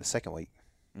 But we're in the 2nd week.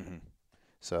 Mm-hmm.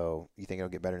 So you think it'll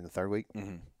get better in the 3rd week?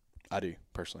 Mm-hmm. I do,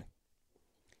 personally.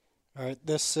 All right,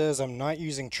 this says I'm not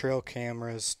using trail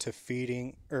cameras to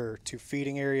feeding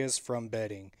areas from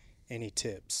bedding. Any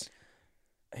tips?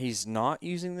 He's not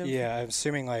using them? Yeah, I'm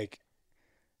assuming like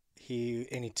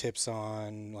any tips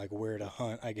on like where to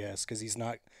hunt, I guess, because he's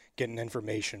not getting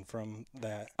information from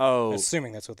that. Oh.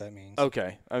 Assuming that's what that means.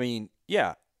 Okay. I mean,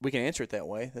 yeah, we can answer it that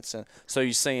way. So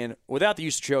he's saying without the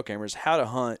use of trail cameras, how to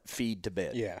hunt, feed to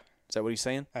bed. Yeah. Is that what he's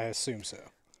saying? I assume so.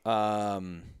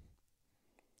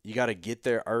 you got to get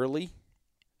there early,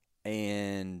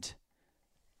 and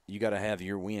you got to have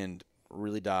your wind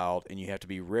really dialed, and you have to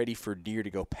be ready for deer to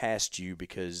go past you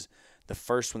because the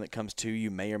first one that comes to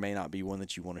you may or may not be one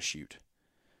that you want to shoot.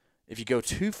 If you go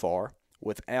too far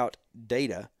without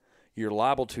data, you're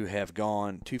liable to have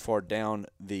gone too far down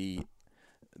the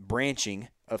branching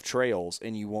of trails,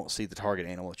 and you won't see the target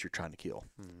animal that you're trying to kill.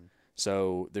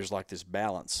 So there's like this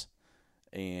balance,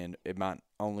 and it might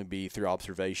only be through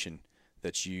observation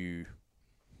that you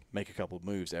make a couple of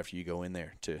moves after you go in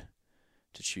there to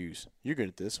choose. You're good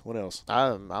at this. What else? I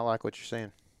like what you're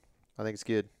saying. I think it's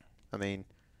good. I mean,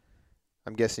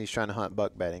 I'm guessing he's trying to hunt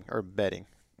buck bedding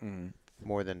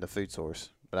more than the food source.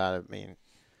 But I mean,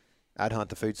 I'd hunt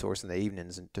the food source in the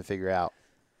evenings to figure out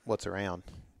what's around.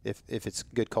 If it's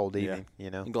good cold evening, you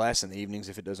know. Glass in the evenings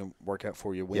if it doesn't work out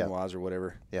for you wind-wise or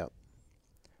whatever. Yeah.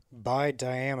 By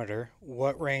diameter,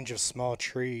 what range of small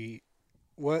tree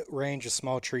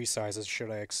sizes should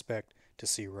I expect to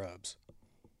see rubs?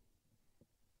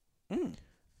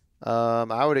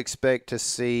 I would expect to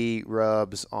see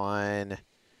rubs on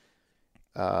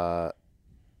 2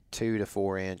 to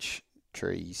 4 inch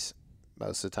trees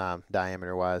most of the time,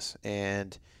 diameter wise.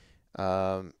 And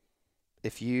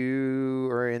if you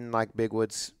are in like big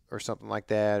woods or something like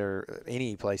that, or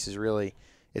any places really,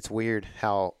 it's weird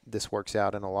how this works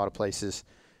out in a lot of places.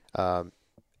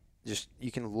 Just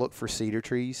you can look for cedar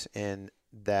trees, and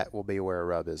that will be where a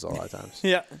rub is a lot of times.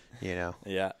 Yeah. You know.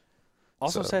 Yeah.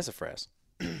 Also So- sassafras.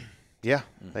 Yeah,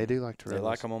 they do like to They rub.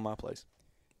 like them on my place.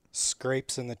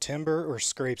 Scrapes in the timber or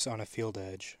scrapes on a field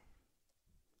edge?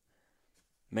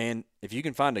 Man, if you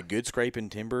can find a good scrape in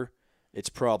timber, it's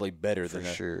probably better For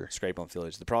than sure. a scrape on field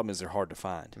edge. The problem is they're hard to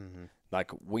find. Mm-hmm. Like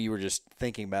we were just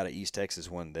thinking about an East Texas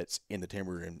one that's in the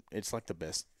timber, and it's like the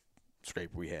best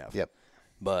scrape we have. Yep.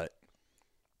 But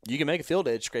you can make a field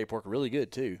edge scrape work really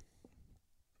good too,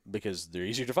 because they're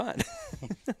easier to find.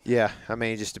 Yeah, I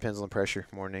mean, it just depends on the pressure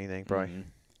more than anything, probably. Mhm.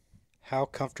 How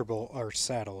comfortable are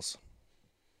saddles?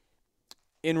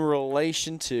 In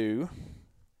relation to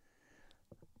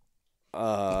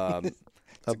A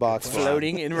box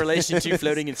floating, in relation to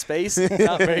floating in space,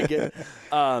 not very good.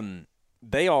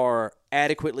 They are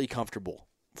adequately comfortable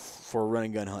for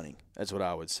running gun hunting. That's what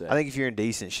I would say. I think if you're in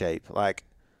decent shape, like,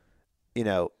 you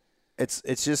know, it's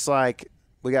just like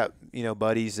we got, you know,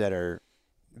 buddies that are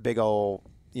big old,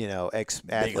 you know,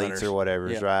 ex-athletes hunters. or whatever,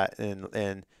 Yeah. right?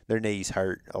 And their knees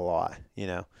hurt a lot, you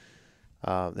know.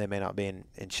 They may not be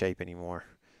in shape anymore.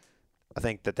 I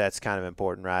think that's kind of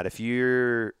important, right? If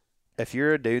you're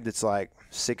a dude that's like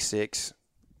 6'6",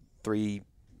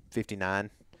 359,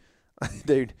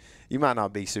 dude, you might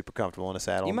not be super comfortable in a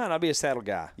saddle. You might not be a saddle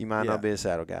guy. You might not be a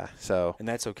saddle guy. So, And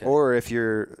that's okay. or if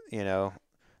you're, you know,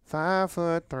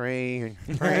 5'3",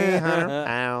 300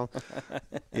 pounds,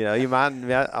 you know, you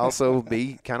might also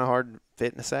be kind of hard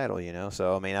fit in a saddle, you know.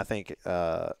 So, I mean, I think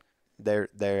they're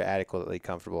adequately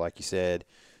comfortable, like you said.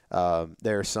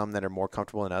 There are some that are more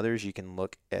comfortable than others. You can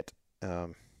look at,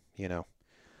 you know,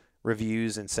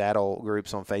 reviews and saddle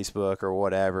groups on Facebook or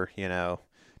whatever, you know,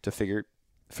 to figure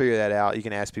that out. You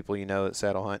can ask people you know that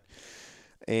saddle hunt,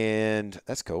 and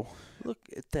that's cool. Look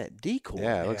at that decoy.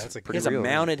 Yeah, it looks that's a He pretty has a real.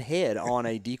 mounted head on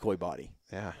a decoy body.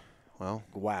 Yeah, well,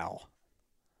 Wow.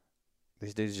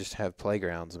 these dudes just have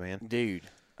playgrounds, man. Dude,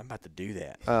 I'm about to do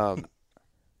that.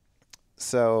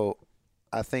 So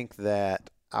I think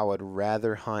that I would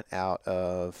rather hunt out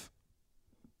of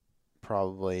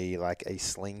probably like a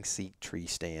sling seat tree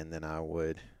stand than I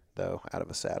would, though, out of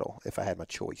a saddle if I had my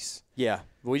choice. Yeah.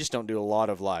 We just don't do a lot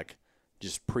of, like,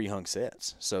 just pre-hung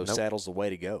sets. So Nope. saddle's the way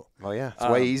to go. Oh, yeah. It's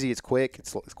way easy. It's quick.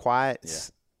 It's quiet. Yeah.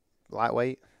 It's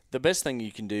lightweight. The best thing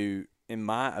you can do, in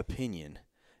my opinion,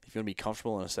 if you're going to be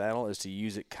comfortable in a saddle, is to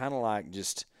use it kind of like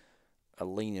just a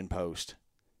leaning post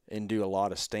and do a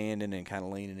lot of standing and kind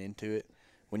of leaning into it.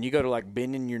 When you go to, like,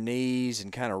 bending your knees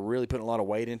and kind of really putting a lot of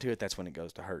weight into it, that's when it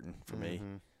goes to hurting for me.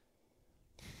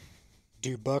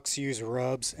 Do bucks use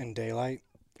rubs in daylight?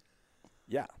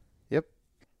 Yeah. Yep.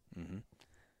 Mm-hmm.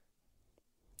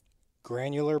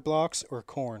 Granular blocks or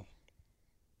corn?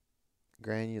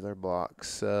 Granular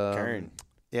blocks. Corn.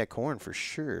 Yeah, corn for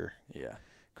sure. Yeah.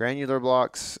 Granular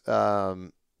blocks. I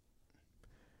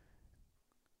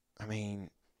mean,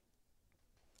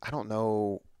 I don't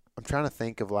know. I'm trying to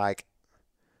think of, like,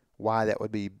 why that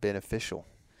would be beneficial.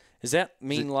 Does that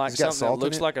mean like has it got something that salt in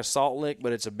looks it? like a salt lick,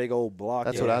 but it's a big old block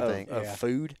That's of, what I think. of Yeah.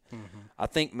 food? I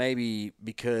think maybe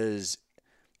because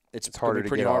it's harder harder to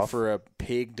pretty get hard off. for a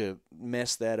pig to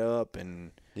mess that up,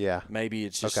 and Yeah. maybe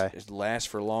it's just Okay. it lasts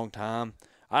for a long time.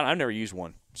 I've never used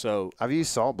one, so I've used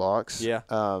salt blocks. Yeah.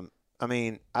 I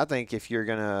mean, I think if you're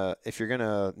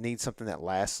gonna need something that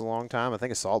lasts a long time, I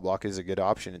think a salt block is a good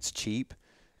option. It's cheap,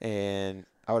 and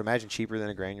I would imagine cheaper than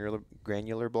a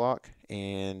granular block,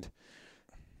 and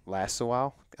lasts a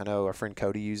while. I know our friend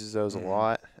Cody uses those a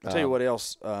lot. I'll tell you what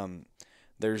else.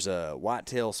 There's a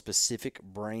whitetail specific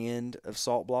brand of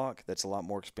salt block that's a lot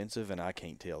more expensive, and I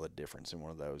can't tell the difference in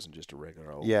one of those and just a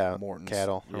regular old Morton's.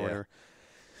 Cattle or whatever.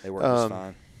 They work just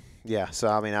fine. Yeah, so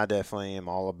I mean, I definitely am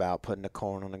all about putting the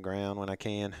corn on the ground when I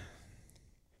can.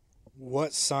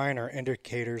 What sign or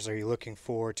indicators are you looking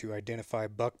for to identify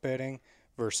buck bedding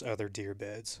versus other deer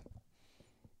beds?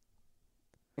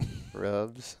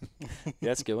 Rubs. Yeah,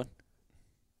 that's a good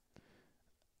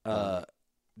one.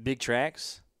 Big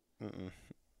tracks? Mm-mm.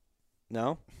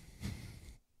 No?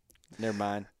 Never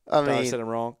mind. I I mean, said I'm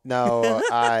wrong. no,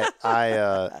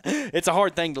 It's a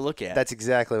hard thing to look at. that's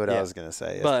exactly what I was going to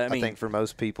say. But, I I mean- think for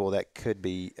most people that could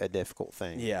be a difficult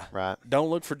thing. Yeah. Right? Don't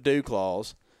look for dew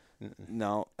claws.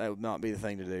 No, that would not be the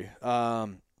thing to do. I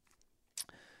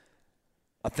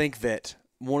think that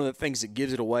one of the things that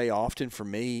gives it away often for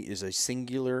me is a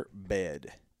singular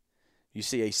bed. You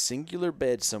see a singular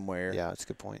bed somewhere. Yeah, that's a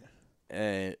good point.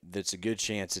 That's a good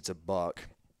chance it's a buck.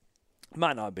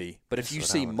 Might not be, but if That's you what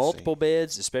I see wanna multiple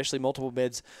beds, especially multiple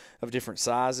beds of different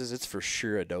sizes, it's for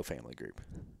sure a doe family group.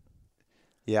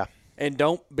 Yeah. And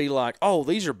don't be like, oh,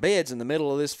 these are beds in the middle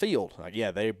of this field. Like,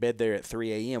 yeah, they bed there at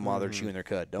 3 a.m. while they're chewing their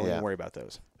cud. Don't Yeah. even worry about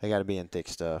those. They got to be in thick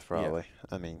stuff, probably.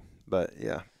 I mean, but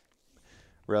yeah,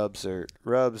 rubs.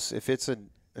 If it's in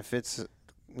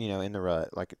the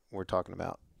rut like we're talking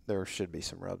about, there should be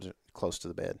some rubs close to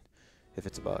the bed. If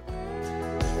it's a buck.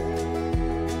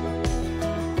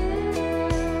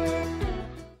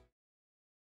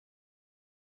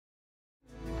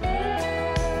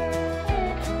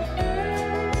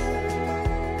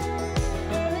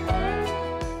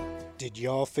 Did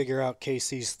y'all figure out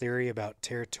Casey's theory about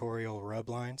territorial rub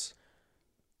lines?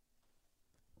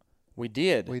 We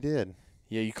did. We did.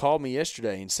 Yeah, you called me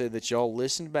yesterday and said that y'all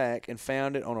listened back and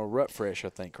found it on a rut fresh, I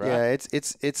think, right? Yeah,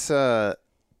 it's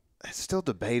still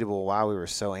debatable why we were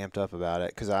so amped up about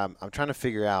it, because I'm trying to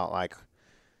figure out, like,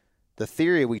 the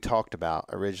theory we talked about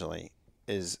originally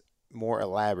is more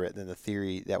elaborate than the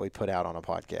theory that we put out on a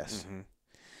podcast. Mm-hmm.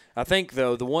 I think,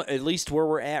 though, the one, at least where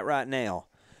we're at right now,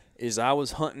 is I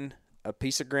was hunting a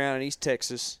piece of ground in East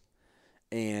Texas,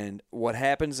 and what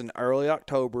happens in early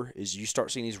October is you start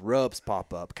seeing these rubs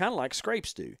pop up, kind of like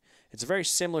scrapes do. It's a very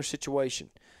similar situation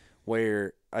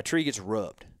where a tree gets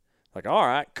rubbed. Like, all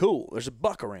right, cool, there's a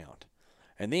buck around.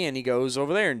 And then he goes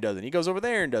over there and does it. He goes over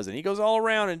there and does it. He goes all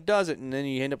around and does it, and then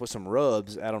you end up with some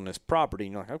rubs out on this property,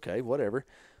 and you're like, okay, whatever.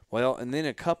 Well, and then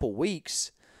in a couple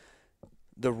weeks,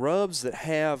 the rubs that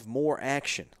have more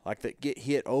action, like that get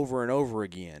hit over and over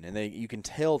again, and you can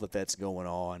tell that that's going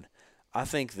on, I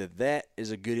think that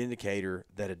is a good indicator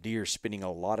that a deer is spending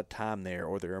a lot of time there,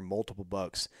 or there are multiple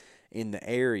bucks in the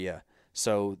area.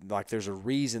 So, like, there's a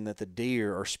reason that the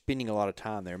deer are spending a lot of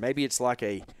time there. Maybe it's like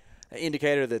an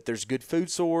indicator that there's good food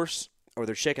source, or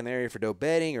they're checking the area for doe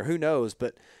bedding, or who knows.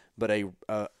 But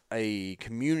a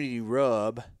community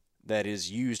rub that is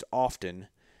used often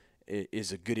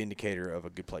is a good indicator of a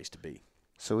good place to be.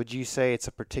 So would you say it's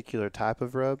a particular type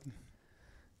of rub?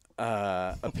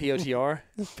 A POTR?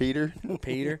 Peter?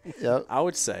 Peter? Yep. I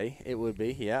would say it would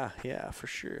be. Yeah, for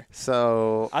sure.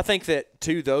 So I think that,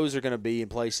 too, those are going to be in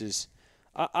places.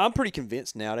 I'm pretty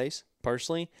convinced nowadays,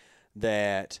 personally,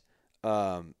 that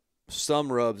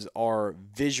some rubs are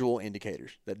visual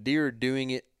indicators, that deer are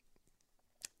doing it,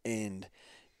 and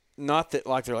not that,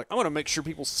 like, they're like, I want to make sure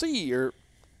people see, or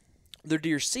their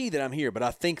deer see that I'm here, but I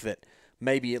think that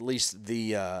maybe at least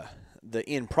the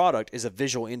end product is a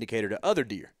visual indicator to other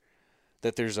deer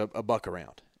that there's a buck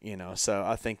around, So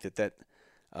I think that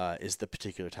is the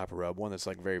particular type of rub, one that's,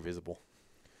 like, very visible.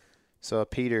 So a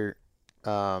Peter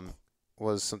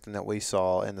was something that we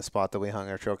saw in the spot that we hung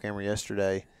our trail camera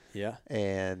yesterday. Yeah.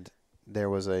 And there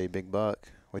was a big buck.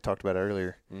 We talked about it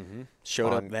earlier. Mm-hmm.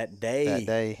 Showed up that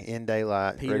day. In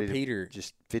daylight. Peter.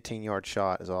 Just 15-yard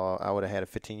shot is all. I would have had a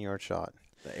 15-yard shot.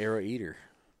 The arrow eater.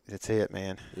 That's it,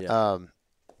 man. Yeah.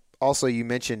 Also, you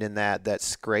mentioned in that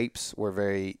scrapes were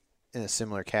very in a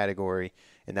similar category,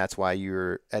 and that's why you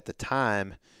were, at the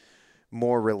time,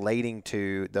 more relating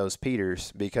to those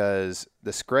Peters, because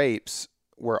the scrapes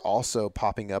were also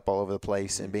popping up all over the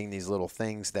place and being these little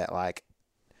things that, like,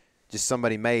 just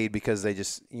somebody made because they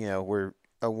just, were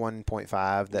a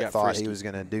 1.5 that thought frisky. he was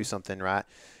going to do something right.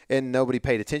 And nobody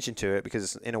paid attention to it because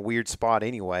it's in a weird spot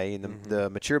anyway. And the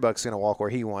mature buck's going to walk where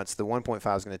he wants. The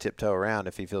 1.5 is going to tiptoe around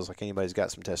if he feels like anybody's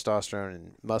got some testosterone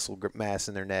and muscle mass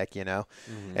in their neck,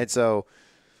 And so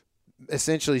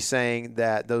essentially saying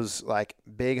that those like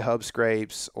big hub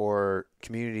scrapes or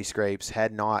community scrapes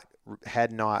had not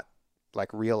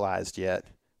like realized yet,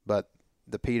 but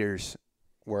the Peters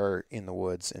were in the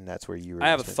woods, and that's where you were. I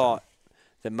have a thought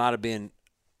that might have been,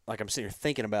 like I'm sitting here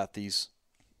thinking about these,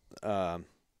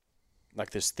 like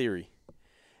this theory,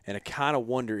 and I kind of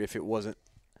wonder if it wasn't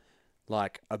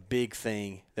like a big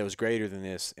thing that was greater than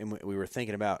this, and we were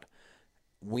thinking about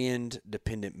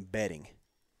wind-dependent bedding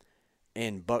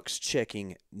and bucks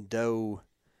checking doe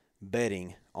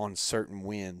bedding on certain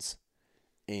winds.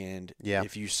 And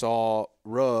if you saw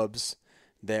rubs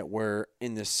that were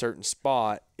in this certain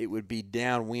spot, it would be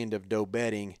downwind of doe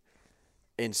bedding,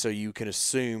 and so you can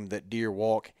assume that deer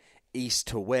walk east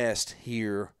to west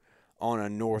here on a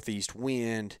northeast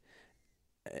wind.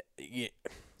 You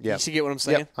see, get what I'm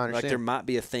saying? Yep, I understand. Like there might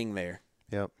be a thing there.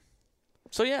 Yep.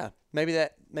 So yeah, maybe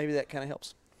that kind of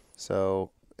helps.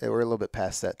 So we're a little bit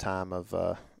past that time of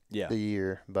the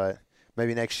year, but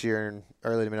maybe next year in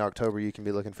early to mid-October you can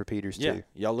be looking for Peters too.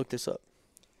 Y'all look this up.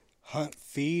 Hunt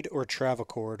feed or travel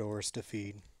corridors to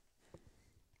feed?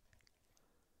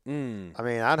 I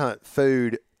mean, I'd hunt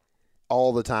food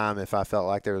all the time if I felt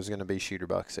like there was going to be shooter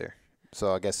bucks there.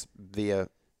 So I guess via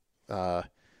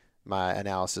my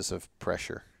analysis of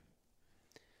pressure.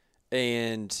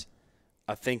 And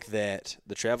I think that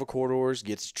the travel corridors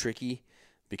gets tricky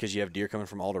because you have deer coming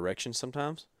from all directions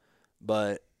sometimes.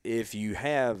 But if you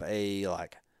have a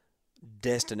like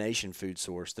destination food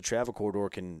source, the travel corridor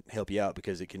can help you out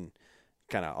because it can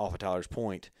kind of, off of Tyler's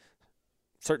point,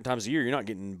 certain times of year you're not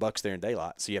getting bucks there in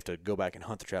daylight, so you have to go back and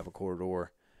hunt the travel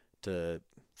corridor to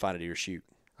find a deer shoot.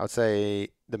 I would say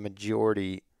the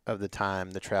majority of the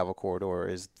time the travel corridor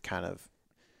is kind of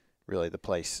really the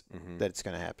place that it's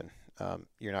going to happen.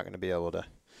 You're not going to be able to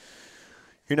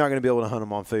hunt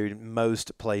them on food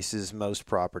most places, most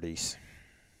properties.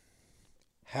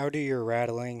 How do your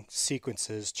rattling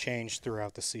sequences change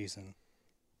throughout the season?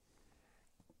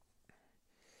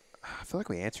 I feel like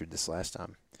we answered this last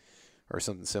time or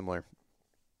something similar.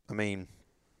 I mean,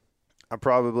 I'm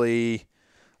probably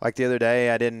like the other day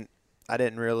I didn't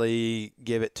really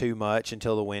give it too much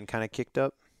until the wind kind of kicked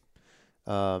up.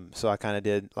 So I kind of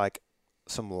did like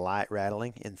some light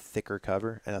rattling in thicker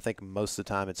cover, and I think most of the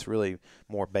time it's really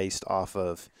more based off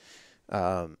of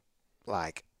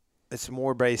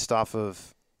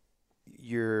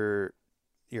your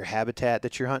habitat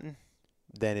that you're hunting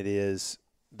than it is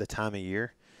the time of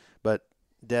year. But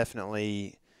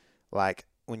definitely, like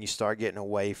when you start getting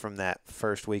away from that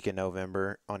first week in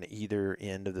November on either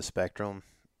end of the spectrum,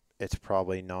 it's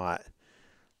probably not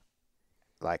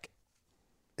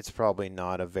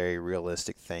a very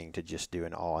realistic thing to just do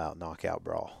an all-out knockout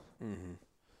brawl.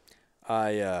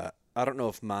 I don't know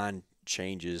if mine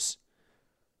changes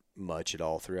much at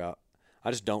all throughout. I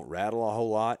just don't rattle a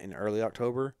whole lot in early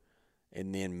October,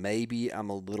 and then maybe I'm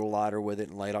a little lighter with it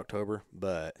in late October.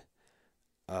 But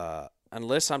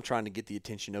unless I'm trying to get the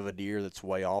attention of a deer that's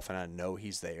way off and I know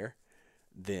he's there,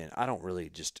 then I don't really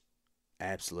just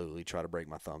absolutely try to break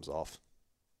my thumbs off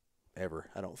ever,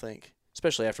 I don't think.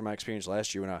 Especially after my experience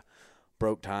last year when I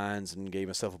broke tines and gave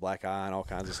myself a black eye and all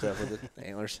kinds of stuff with the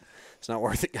antlers. It's not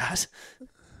worth it, guys.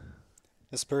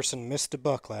 This person missed a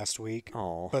buck last week,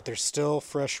 Oh, but there's still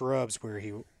fresh rubs where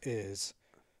he is.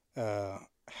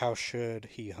 How should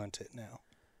he hunt it now?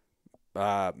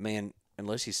 man,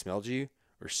 unless he smelled you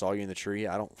or saw you in the tree,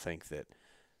 I don't think that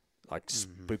like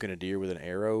spooking a deer with an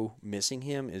arrow, missing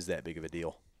him is that big of a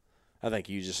deal. I think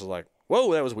you just was like,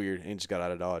 whoa, that was weird, and just got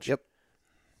out of dodge. Yep.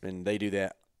 And they do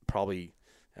that probably,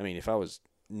 I mean, if I was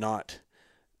not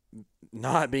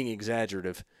being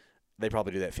exaggerative, they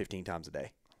probably do that 15 times a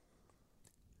day.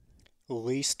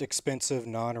 Least expensive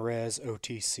non-res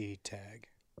OTC tag.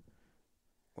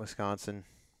 Wisconsin.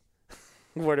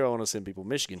 Where do I want to send people?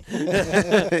 Michigan.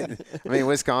 I mean,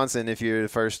 Wisconsin, if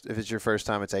it's your first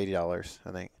time, it's $80,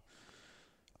 I think.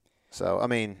 So, I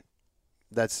mean,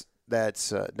 that's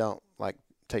don't like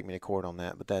take me to court on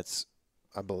that, but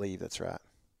I believe that's right.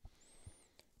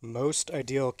 Most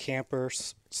ideal camper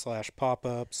 /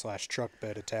 pop-up / truck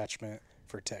bed attachment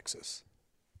for Texas.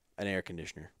 An air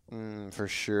conditioner. For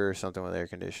sure, something with air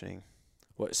conditioning.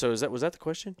 What? So was that the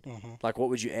question? Mm-hmm. Like, what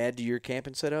would you add to your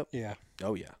camping setup? Yeah.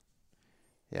 Oh yeah.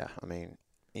 Yeah, I mean,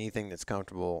 anything that's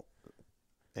comfortable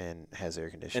and has air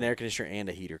conditioning. An air conditioner and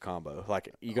a heater combo.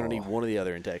 Like, you're going to need one or the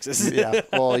other in Texas. Yeah,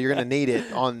 well, you're going to need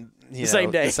it on the same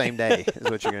day. The same day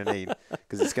is what you're going to need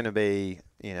because it's going to be,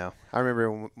 I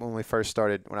remember when I first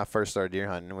started deer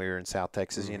hunting, we were in South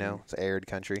Texas, it's arid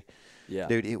country. Yeah.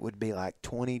 Dude, it would be like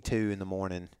 22 in the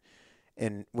morning,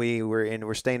 and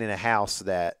we're staying in a house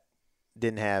that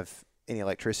didn't have any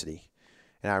electricity.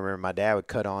 And I remember my dad would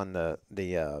cut on the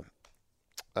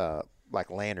like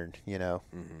lantern,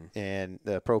 and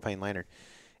the propane lantern,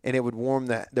 and it would warm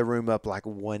the room up like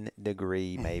 1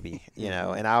 degree maybe,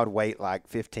 and I would wait like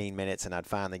 15 minutes and I'd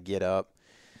finally get up,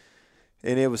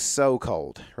 and it was so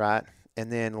cold, right?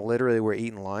 And then literally we're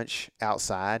eating lunch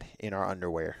outside in our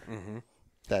underwear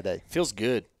that day. Feels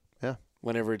good. Yeah.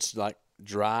 Whenever it's like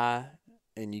dry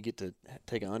and you get to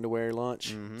take an underwear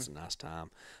lunch, it's a nice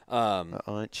time.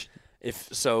 Lunch.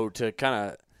 To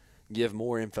kind of give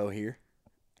more info here,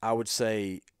 I would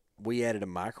say we added a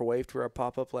microwave to our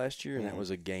pop-up last year, and that was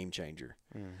a game changer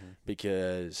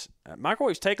because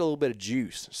microwaves take a little bit of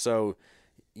juice. So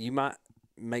you might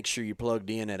make sure you're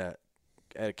plugged in at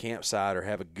a campsite or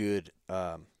have a good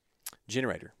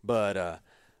generator. But a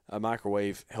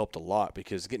microwave helped a lot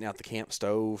because getting out the camp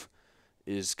stove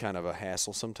is kind of a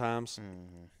hassle sometimes.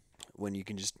 When you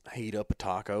can just heat up a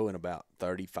taco in about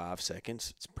 35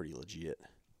 seconds, it's pretty legit.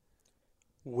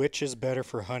 Which is better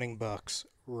for hunting bucks,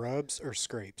 rubs or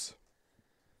scrapes?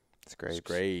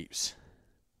 Scrapes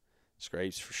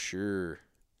For sure.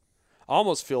 I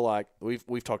almost feel like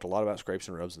we've talked a lot about scrapes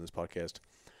and rubs in this podcast,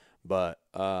 but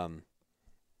I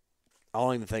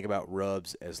don't even think about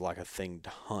rubs as like a thing to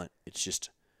hunt. It's just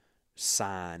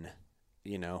sign,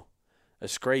 A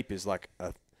scrape is like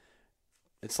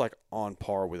it's like on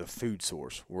par with a food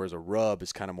source, whereas a rub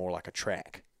is kind of more like a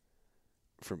track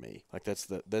for me. Like that's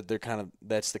the kind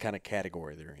of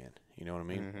category they're in. You know what I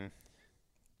mean?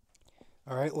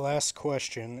 All right, last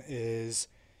question is,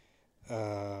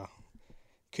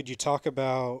 could you talk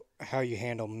about how you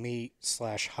handle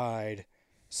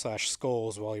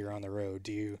meat/hide/skulls while you're on the road?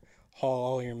 Do you haul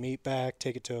all your meat back,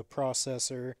 take it to a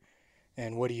processor,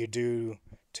 and what do you do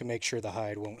to make sure the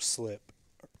hide won't slip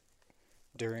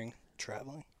during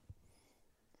traveling?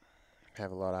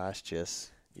 have a lot of ice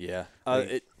chests. Yeah.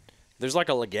 There's like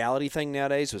a legality thing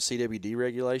nowadays with CWD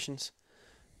regulations,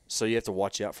 so you have to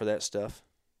watch out for that stuff.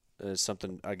 It's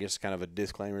something, I guess, kind of a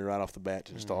disclaimer right off the bat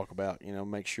to just talk about.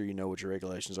 Make sure you know what your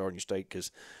regulations are in your state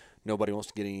because nobody wants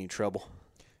to get in any trouble.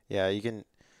 Yeah, you can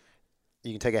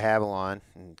take a Havilon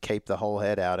and cape the whole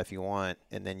head out if you want,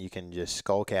 and then you can just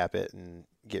skull cap it and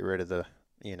get rid of the,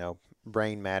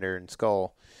 brain matter and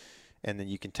skull. And then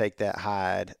you can take that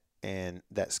hide and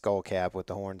that skull cap with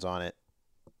the horns on it.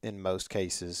 In most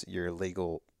cases, you're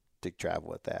legal to travel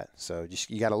with that. So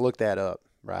you got to look that up,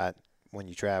 right, when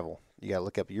you travel. You got to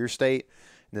look up your state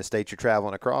and the state you're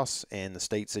traveling across and the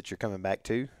states that you're coming back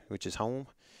to, which is home.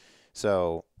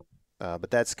 So,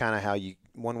 but that's kind of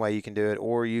one way you can do it,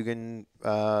 or you can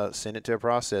send it to a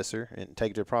processor and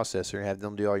take it to a processor and have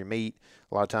them do all your meat.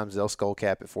 A lot of times they'll skull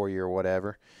cap it for you or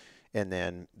whatever, and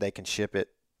then they can ship it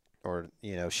or,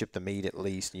 ship the meat at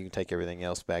least. You can take everything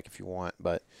else back if you want.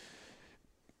 But,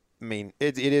 I mean,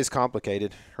 it is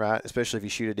complicated, right, especially if you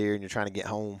shoot a deer and you're trying to get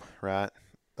home, right?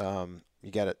 You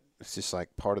got to – it's just like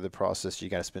part of the process you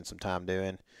got to spend some time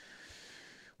doing.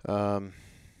 We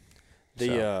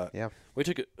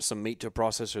took some meat to a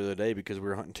processor the other day because we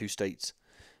were hunting 2 states,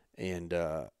 and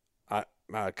I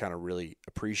kind of really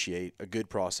appreciate a good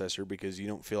processor because you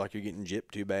don't feel like you're getting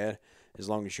gypped too bad as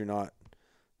long as you're not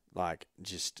like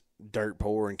just dirt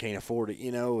poor and can't afford it,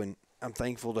 and I'm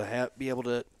thankful to be able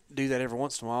to do that every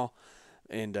once in a while.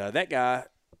 And that guy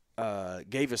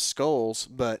gave us skulls,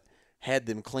 but had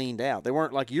them cleaned out. They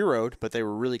weren't like Euroed, but they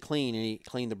were really clean, and he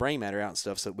cleaned the brain matter out and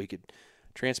stuff so that we could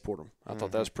transport them. I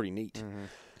thought that was pretty neat.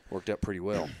 Worked out pretty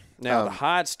well. Now, the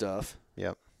hide stuff,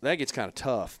 that gets kind of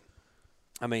tough.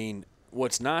 I mean,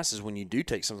 what's nice is when you do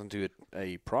take something to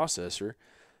a processor,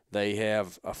 they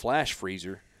have a flash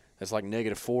freezer that's like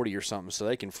 -40 or something, so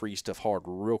they can freeze stuff hard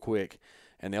real quick,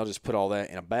 and they'll just put all that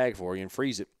in a bag for you and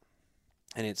freeze it,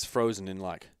 and it's frozen in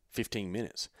like 15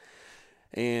 minutes.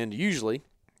 And usually,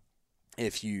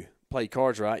 if you play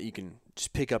cards right, you can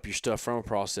just pick up your stuff from a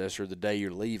processor the day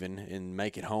you're leaving and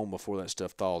make it home before that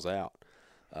stuff thaws out.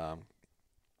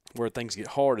 Where things get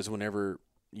hard is whenever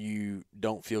you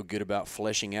don't feel good about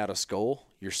fleshing out a skull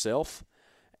yourself,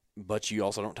 but you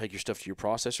also don't take your stuff to your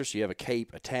processor, so you have a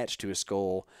cape attached to a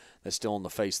skull that's still on the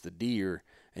face of the deer,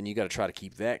 and you got to try to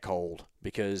keep that cold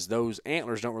because those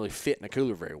antlers don't really fit in a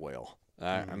cooler very well.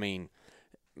 I mean,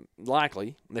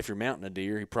 likely, if you're mounting a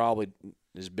deer, he probably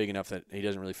is big enough that he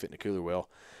doesn't really fit in a cooler well.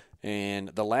 And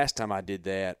the last time I did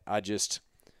that, I just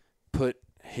put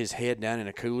his head down in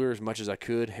a cooler as much as I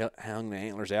could, hung the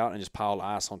antlers out, and just piled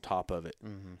ice on top of it,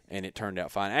 and it turned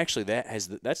out fine. Actually,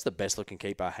 that's the best looking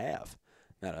cape I have.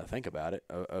 Now that I think about it,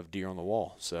 of deer on the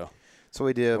wall. So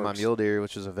we did my mule deer,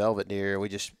 which was a velvet deer. We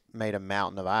just made a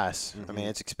mountain of ice. I mean,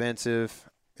 it's expensive,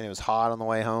 and it was hot on the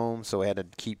way home, so we had to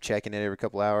keep checking it every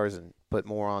couple hours and put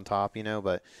more on top,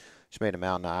 But just made a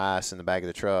mountain of ice in the back of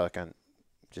the truck and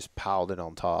just piled it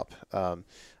on top.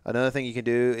 Another thing you can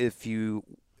do if you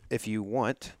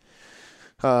want,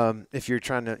 if you're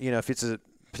trying to, if it's a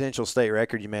potential state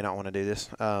record, you may not want to do this.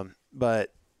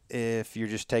 But if you're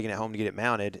just taking it home to get it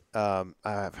mounted,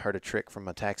 I've heard a trick from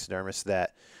a taxidermist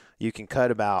that you can cut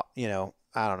about,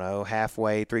 I don't know,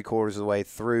 halfway, 3/4 of the way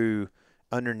through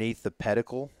underneath the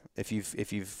pedicle. If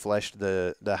you've fleshed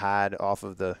the hide off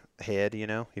of the head,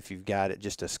 if you've got it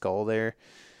just a skull there,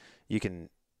 you can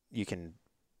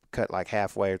cut like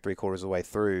halfway or 3/4 of the way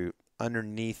through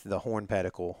underneath the horn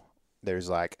pedicle. There's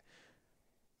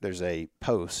a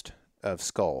post of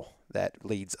skull that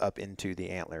leads up into the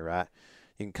antler, right?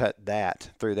 You can cut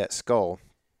that through that skull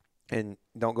and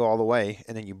don't go all the way,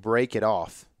 and then you break it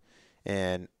off.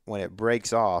 And when it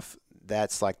breaks off,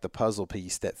 that's like the puzzle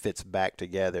piece that fits back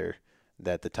together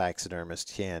that the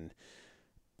taxidermist can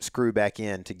screw back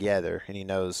in together. And he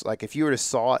knows, like, if you were to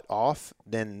saw it off,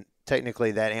 then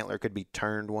technically that antler could be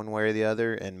turned one way or the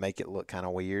other and make it look kind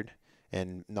of weird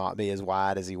and not be as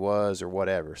wide as he was or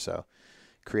whatever. So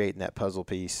creating that puzzle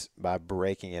piece by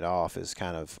breaking it off is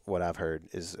kind of what I've heard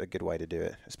is a good way to do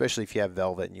it, especially if you have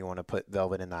velvet and you want to put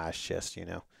velvet in the ice chest,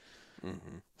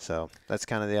 Mm-hmm. So that's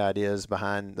kind of the ideas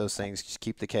behind those things. Just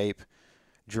keep the cape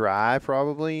dry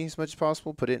probably as much as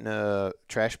possible. Put it in a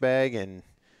trash bag and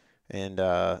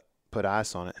put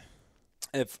ice on it.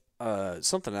 If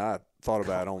something I thought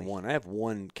about on one, I have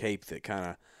one cape that kind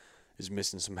of is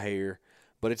missing some hair,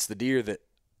 but it's the deer that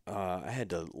I had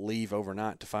to leave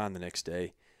overnight to find the next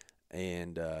day,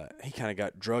 and he kind of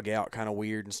got drug out kind of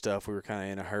weird and stuff. We were kind of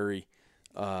in a hurry.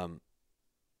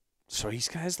 So he's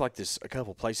has like a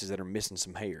couple places that are missing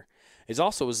some hair. It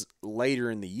also was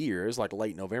later in the year. It was like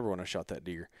late November when I shot that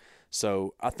deer.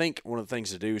 So I think one of the things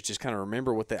to do is just kind of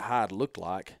remember what that hide looked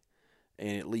like,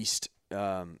 and at least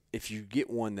if you get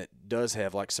one that does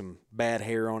have like some bad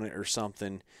hair on it or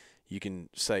something, you can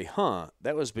say,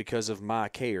 that was because of my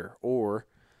care, or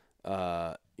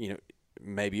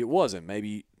maybe it wasn't.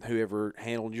 Maybe whoever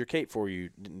handled your cape for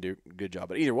you didn't do a good job.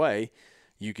 But either way,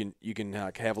 you can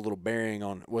have a little bearing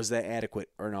on, was that adequate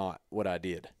or not, what I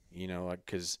did,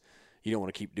 because you don't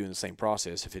want to keep doing the same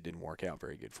process if it didn't work out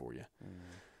very good for you.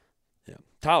 Yeah.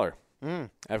 Tyler, I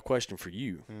have a question for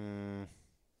you.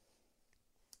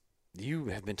 You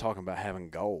have been talking about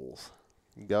having goals.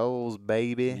 Goals,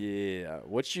 baby. Yeah.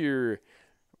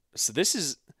 So this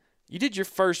is, you did your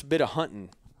first bit of hunting.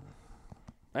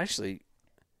 Actually,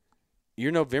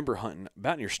 your November hunting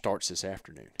about in your starts this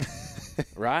afternoon,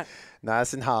 right?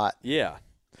 Nice and hot. Yeah.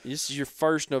 This is your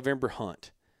first November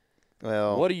hunt.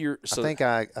 Well, what are your? I think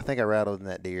I rattled in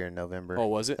that deer in November. Oh,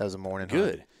 was it? That was a morning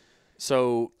Good. hunt.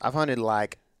 So I've hunted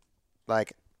like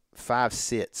 5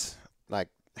 sits, like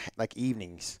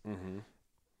evenings. Mm-hmm.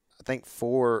 I think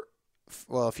 4.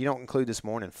 Well, if you don't include this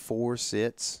morning, 4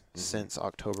 sits since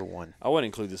October 1. I wouldn't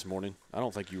include this morning. I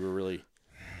don't think you were really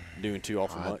doing too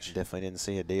awful much. I definitely didn't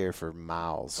see a deer for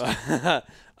miles.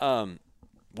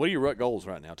 What are your rut goals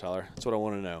right now, Tyler? That's what I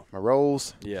want to know. My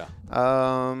rolls? Yeah.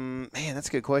 Man, that's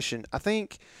a good question. I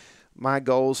think my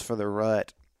goals for the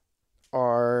rut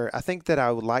are, I think that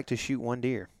I would like to shoot 1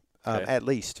 deer, at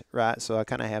least, right? So I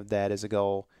kind of have that as a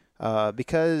goal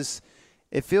because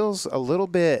it feels a little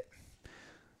bit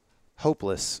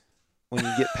hopeless when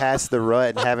you get past the rut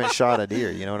and haven't shot a deer.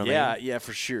 You know what I mean? Yeah,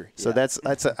 for sure. So yeah.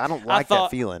 I don't like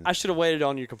that feeling. I should have waited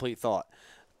on your complete thought,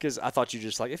 because I thought you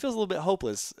just like, it feels a little bit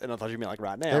hopeless, and I thought you meant like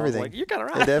right now. Everything. I was like, you're kind of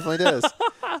right. It definitely does.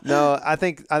 No, I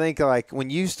think like when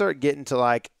you start getting to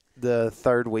like the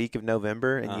 3rd week of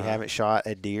November and you haven't shot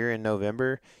a deer in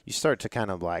November, you start to kind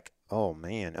of like, oh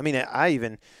man. I mean, I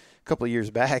even a couple of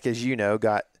years back, as you know,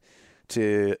 got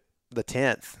to the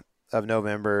 10th of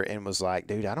November and was like,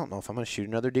 dude, I don't know if I'm going to shoot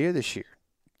another deer this year.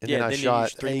 And then I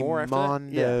shot a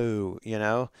mondo,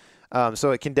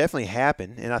 so it can definitely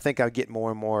happen. And I think I get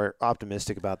more and more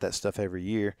optimistic about that stuff every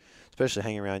year, especially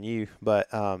hanging around you. But,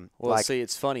 see,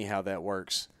 it's funny how that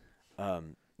works.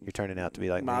 You're turning out to be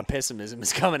like my me. pessimism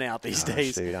is coming out these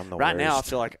days. Dude, I'm the right worst. Now, I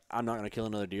feel like I'm not going to kill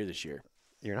another deer this year.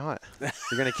 You're not.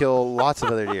 You're going to kill lots of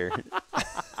other deer.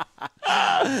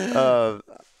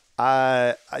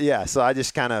 So I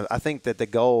just I think that the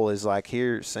goal is like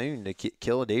here soon to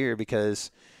kill a deer,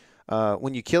 because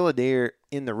when you kill a deer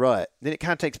in the rut, then it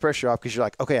kind of takes pressure off, because you're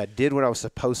like, okay, I did what I was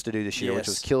supposed to do this year, which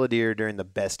was kill a deer during the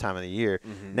best time of the year.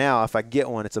 Mm-hmm. Now, if I get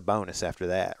one, it's a bonus after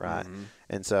that, right? Mm-hmm.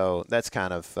 And so that's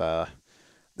kind of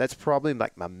that's probably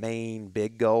like my main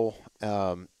big goal.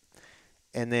 And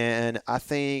then I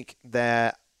think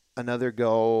that another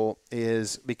goal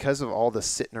is, because of all the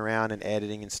sitting around and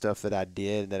editing and stuff that I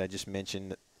did that I just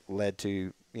mentioned that led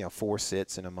to 4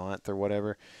 sits in a month or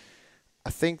whatever,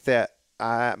 think that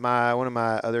one of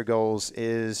my other goals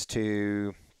is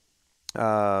to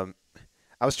I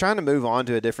was trying to move on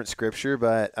to a different scripture,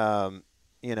 but I'm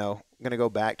going to go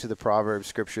back to the Proverbs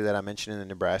scripture that I mentioned in the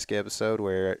Nebraska episode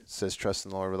where it says, trust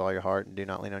in the Lord with all your heart and do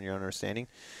not lean on your own understanding.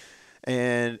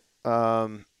 And,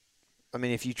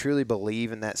 if you truly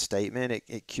believe in that statement,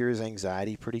 it cures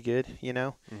anxiety pretty good,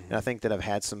 And I think that I've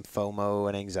had some FOMO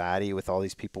and anxiety with all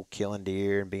these people killing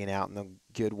deer and being out in the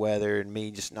good weather and me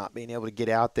just not being able to get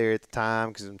out there at the time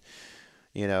because I'm,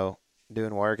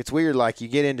 doing work. It's weird. Like you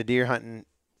get into deer hunting,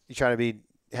 you try to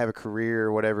have a career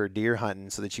or whatever deer hunting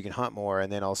so that you can hunt more.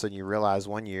 And then all of a sudden you realize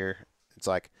one year it's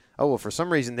like, oh, well, for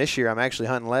some reason this year I'm actually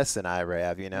hunting less than I ever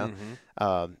have,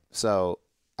 So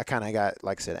I kind of got,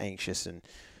 like I said, anxious and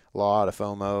a lot of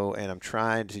FOMO, and I'm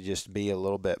trying to just be a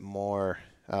little bit more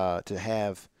to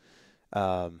have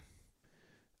how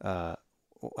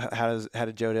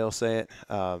did Joe Dale say it?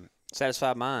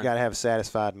 Satisfied mind. You got to have a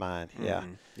satisfied mind. Yeah.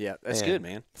 Yeah, that's good,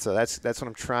 man. So that's what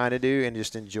I'm trying to do, and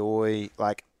just enjoy,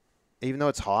 like, even though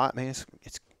it's hot, man,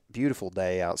 it's a beautiful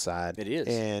day outside. It is.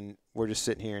 And we're just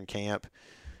sitting here in camp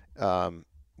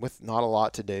with not a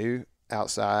lot to do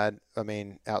outside.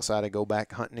 Outside I go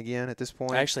back hunting again at this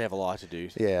point. I actually have a lot to do.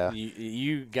 Yeah.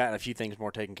 You got a few things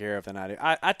more taken care of than I do.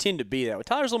 I tend to be that way.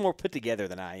 Tyler's a little more put together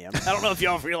than I am. I don't know if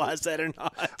y'all realize that or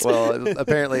not. Well,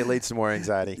 apparently it leads to more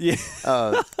anxiety. Yeah.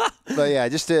 But yeah,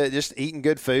 just eating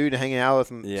good food and hanging out with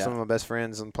some of my best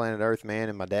friends on planet Earth, man,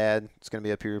 and my dad. It's going to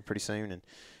be up here pretty soon, and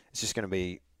it's just going to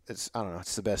be, I don't know,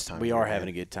 it's the best time. We are having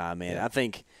a good time, man. Yeah. I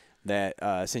think that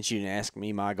since you didn't ask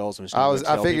me my goals,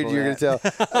 I figured you were going to tell.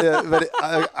 Yeah, but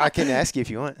I can ask you if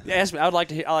you want. Yeah, ask me. I'd like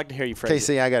to hear you phrase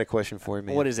KC, I got a question for you,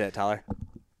 man. What is that, Tyler?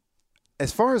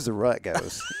 As far as the rut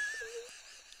goes,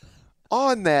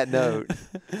 on that note,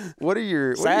 what are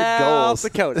your goals? South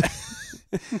Dakota.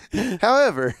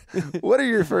 However, what are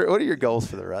your goals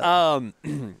for the rut?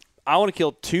 I want to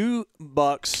kill 2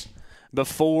 bucks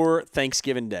before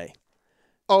Thanksgiving Day.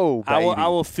 Oh, baby. I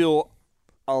will feel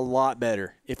a lot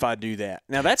better if I do that.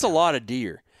 Now that's a lot of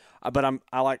deer, but I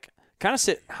kind of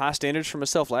set high standards for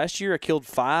myself. Last year I killed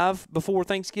 5 before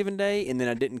Thanksgiving Day, and then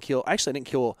I didn't kill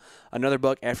another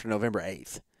buck after November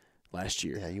 8th last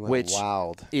year. Yeah, you went which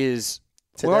wild. Is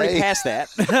Today. We're already past that.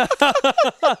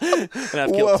 And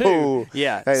I've killed 2.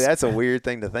 Yeah. Hey, that's a weird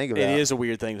thing to think about. It is a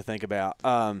weird thing to think about.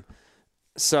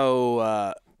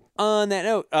 So on that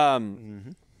note,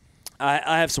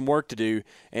 I have some work to do,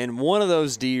 and one of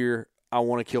those deer I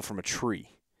want to kill from a tree,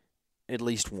 at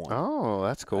least one. Oh,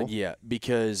 that's cool. Yeah,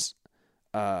 because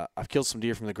I've killed some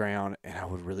deer from the ground, and I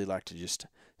would really like to just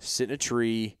sit in a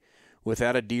tree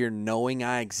without a deer knowing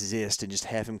I exist and just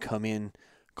have him come in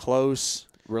close,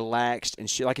 relaxed, and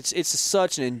shit. Like it's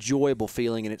such an enjoyable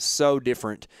feeling, and it's so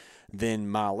different than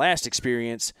my last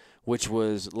experience, which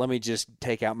was, let me just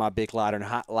take out my big lighter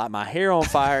and light my hair on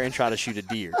fire and try to shoot a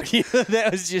deer. That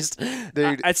was just,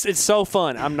 dude. It's so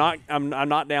fun. I'm not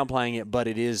downplaying it, but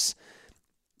it is.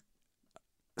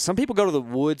 Some people go to the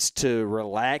woods to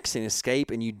relax and escape,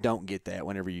 and you don't get that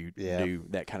whenever you do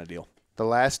that kind of deal. The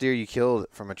last deer you killed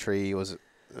from a tree was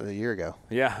a year ago.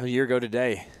 Yeah, a year ago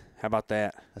today. How about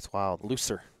that? That's wild.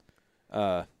 Looser.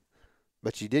 But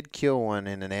you did kill one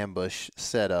in an ambush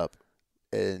setup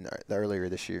earlier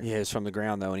this year. Yeah, it was from the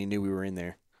ground, though, and he knew we were in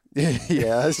there.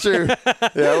 Yeah, that's true. Yeah,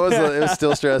 it was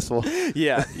still stressful.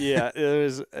 Yeah, it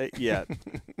was.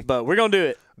 But we're gonna do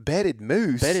it. Bedded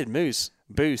moose.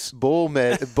 Boost. Bull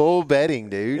bedding,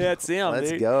 dude. That's him.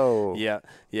 Let's go.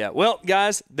 Yeah. Well,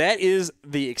 guys, that is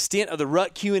the extent of the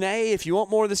Rut Q&A. If you want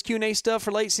more of this Q&A stuff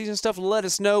for late season stuff, let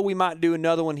us know. We might do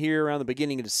another one here around the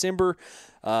beginning of December.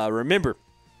 Remember,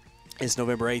 it's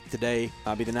November 8th today.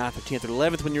 I'll be the 9th or 10th or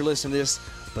 11th when you're listening to this,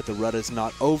 but the rut is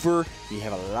not over. You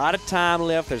have a lot of time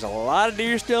left. There's a lot of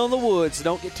deer still in the woods, so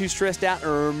don't get too stressed out.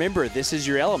 And remember, this is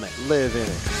your element. Live in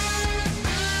it.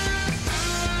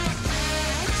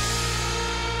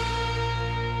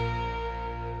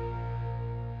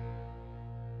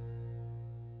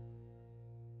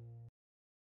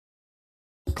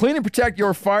 Clean and protect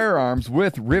your firearms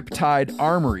with Riptide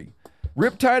Armory.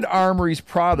 Riptide Armory's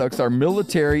products are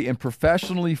military and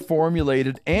professionally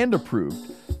formulated and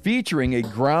approved, featuring a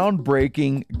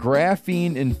groundbreaking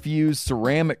graphene-infused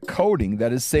ceramic coating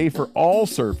that is safe for all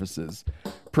surfaces,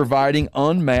 providing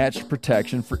unmatched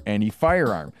protection for any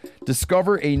firearm.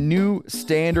 Discover a new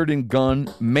standard in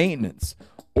gun maintenance.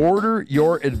 Order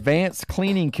your advanced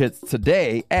cleaning kits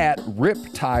today at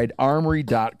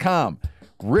riptidearmory.com.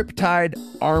 Riptide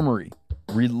Armory.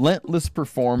 Relentless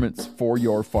performance for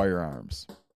your firearms.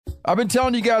 I've been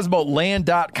telling you guys about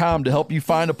land.com to help you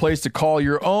find a place to call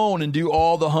your own and do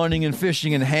all the hunting and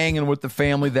fishing and hanging with the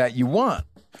family that you want.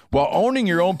 While owning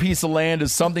your own piece of land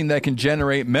is something that can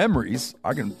generate memories,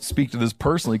 I can speak to this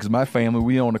personally because my family,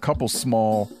 we own a couple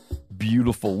small,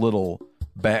 beautiful little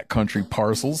backcountry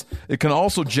parcels. It can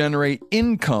also generate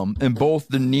income in both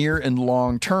the near and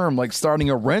long term, like starting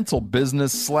a rental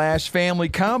business / family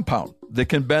compound that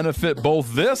can benefit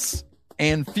both this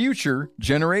and future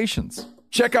generations.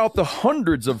 Check out the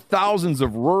hundreds of thousands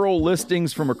of rural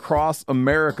listings from across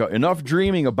America. Enough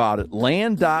dreaming about it.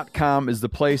 Land.com is the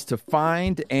place to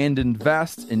find and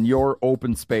invest in your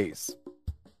open space.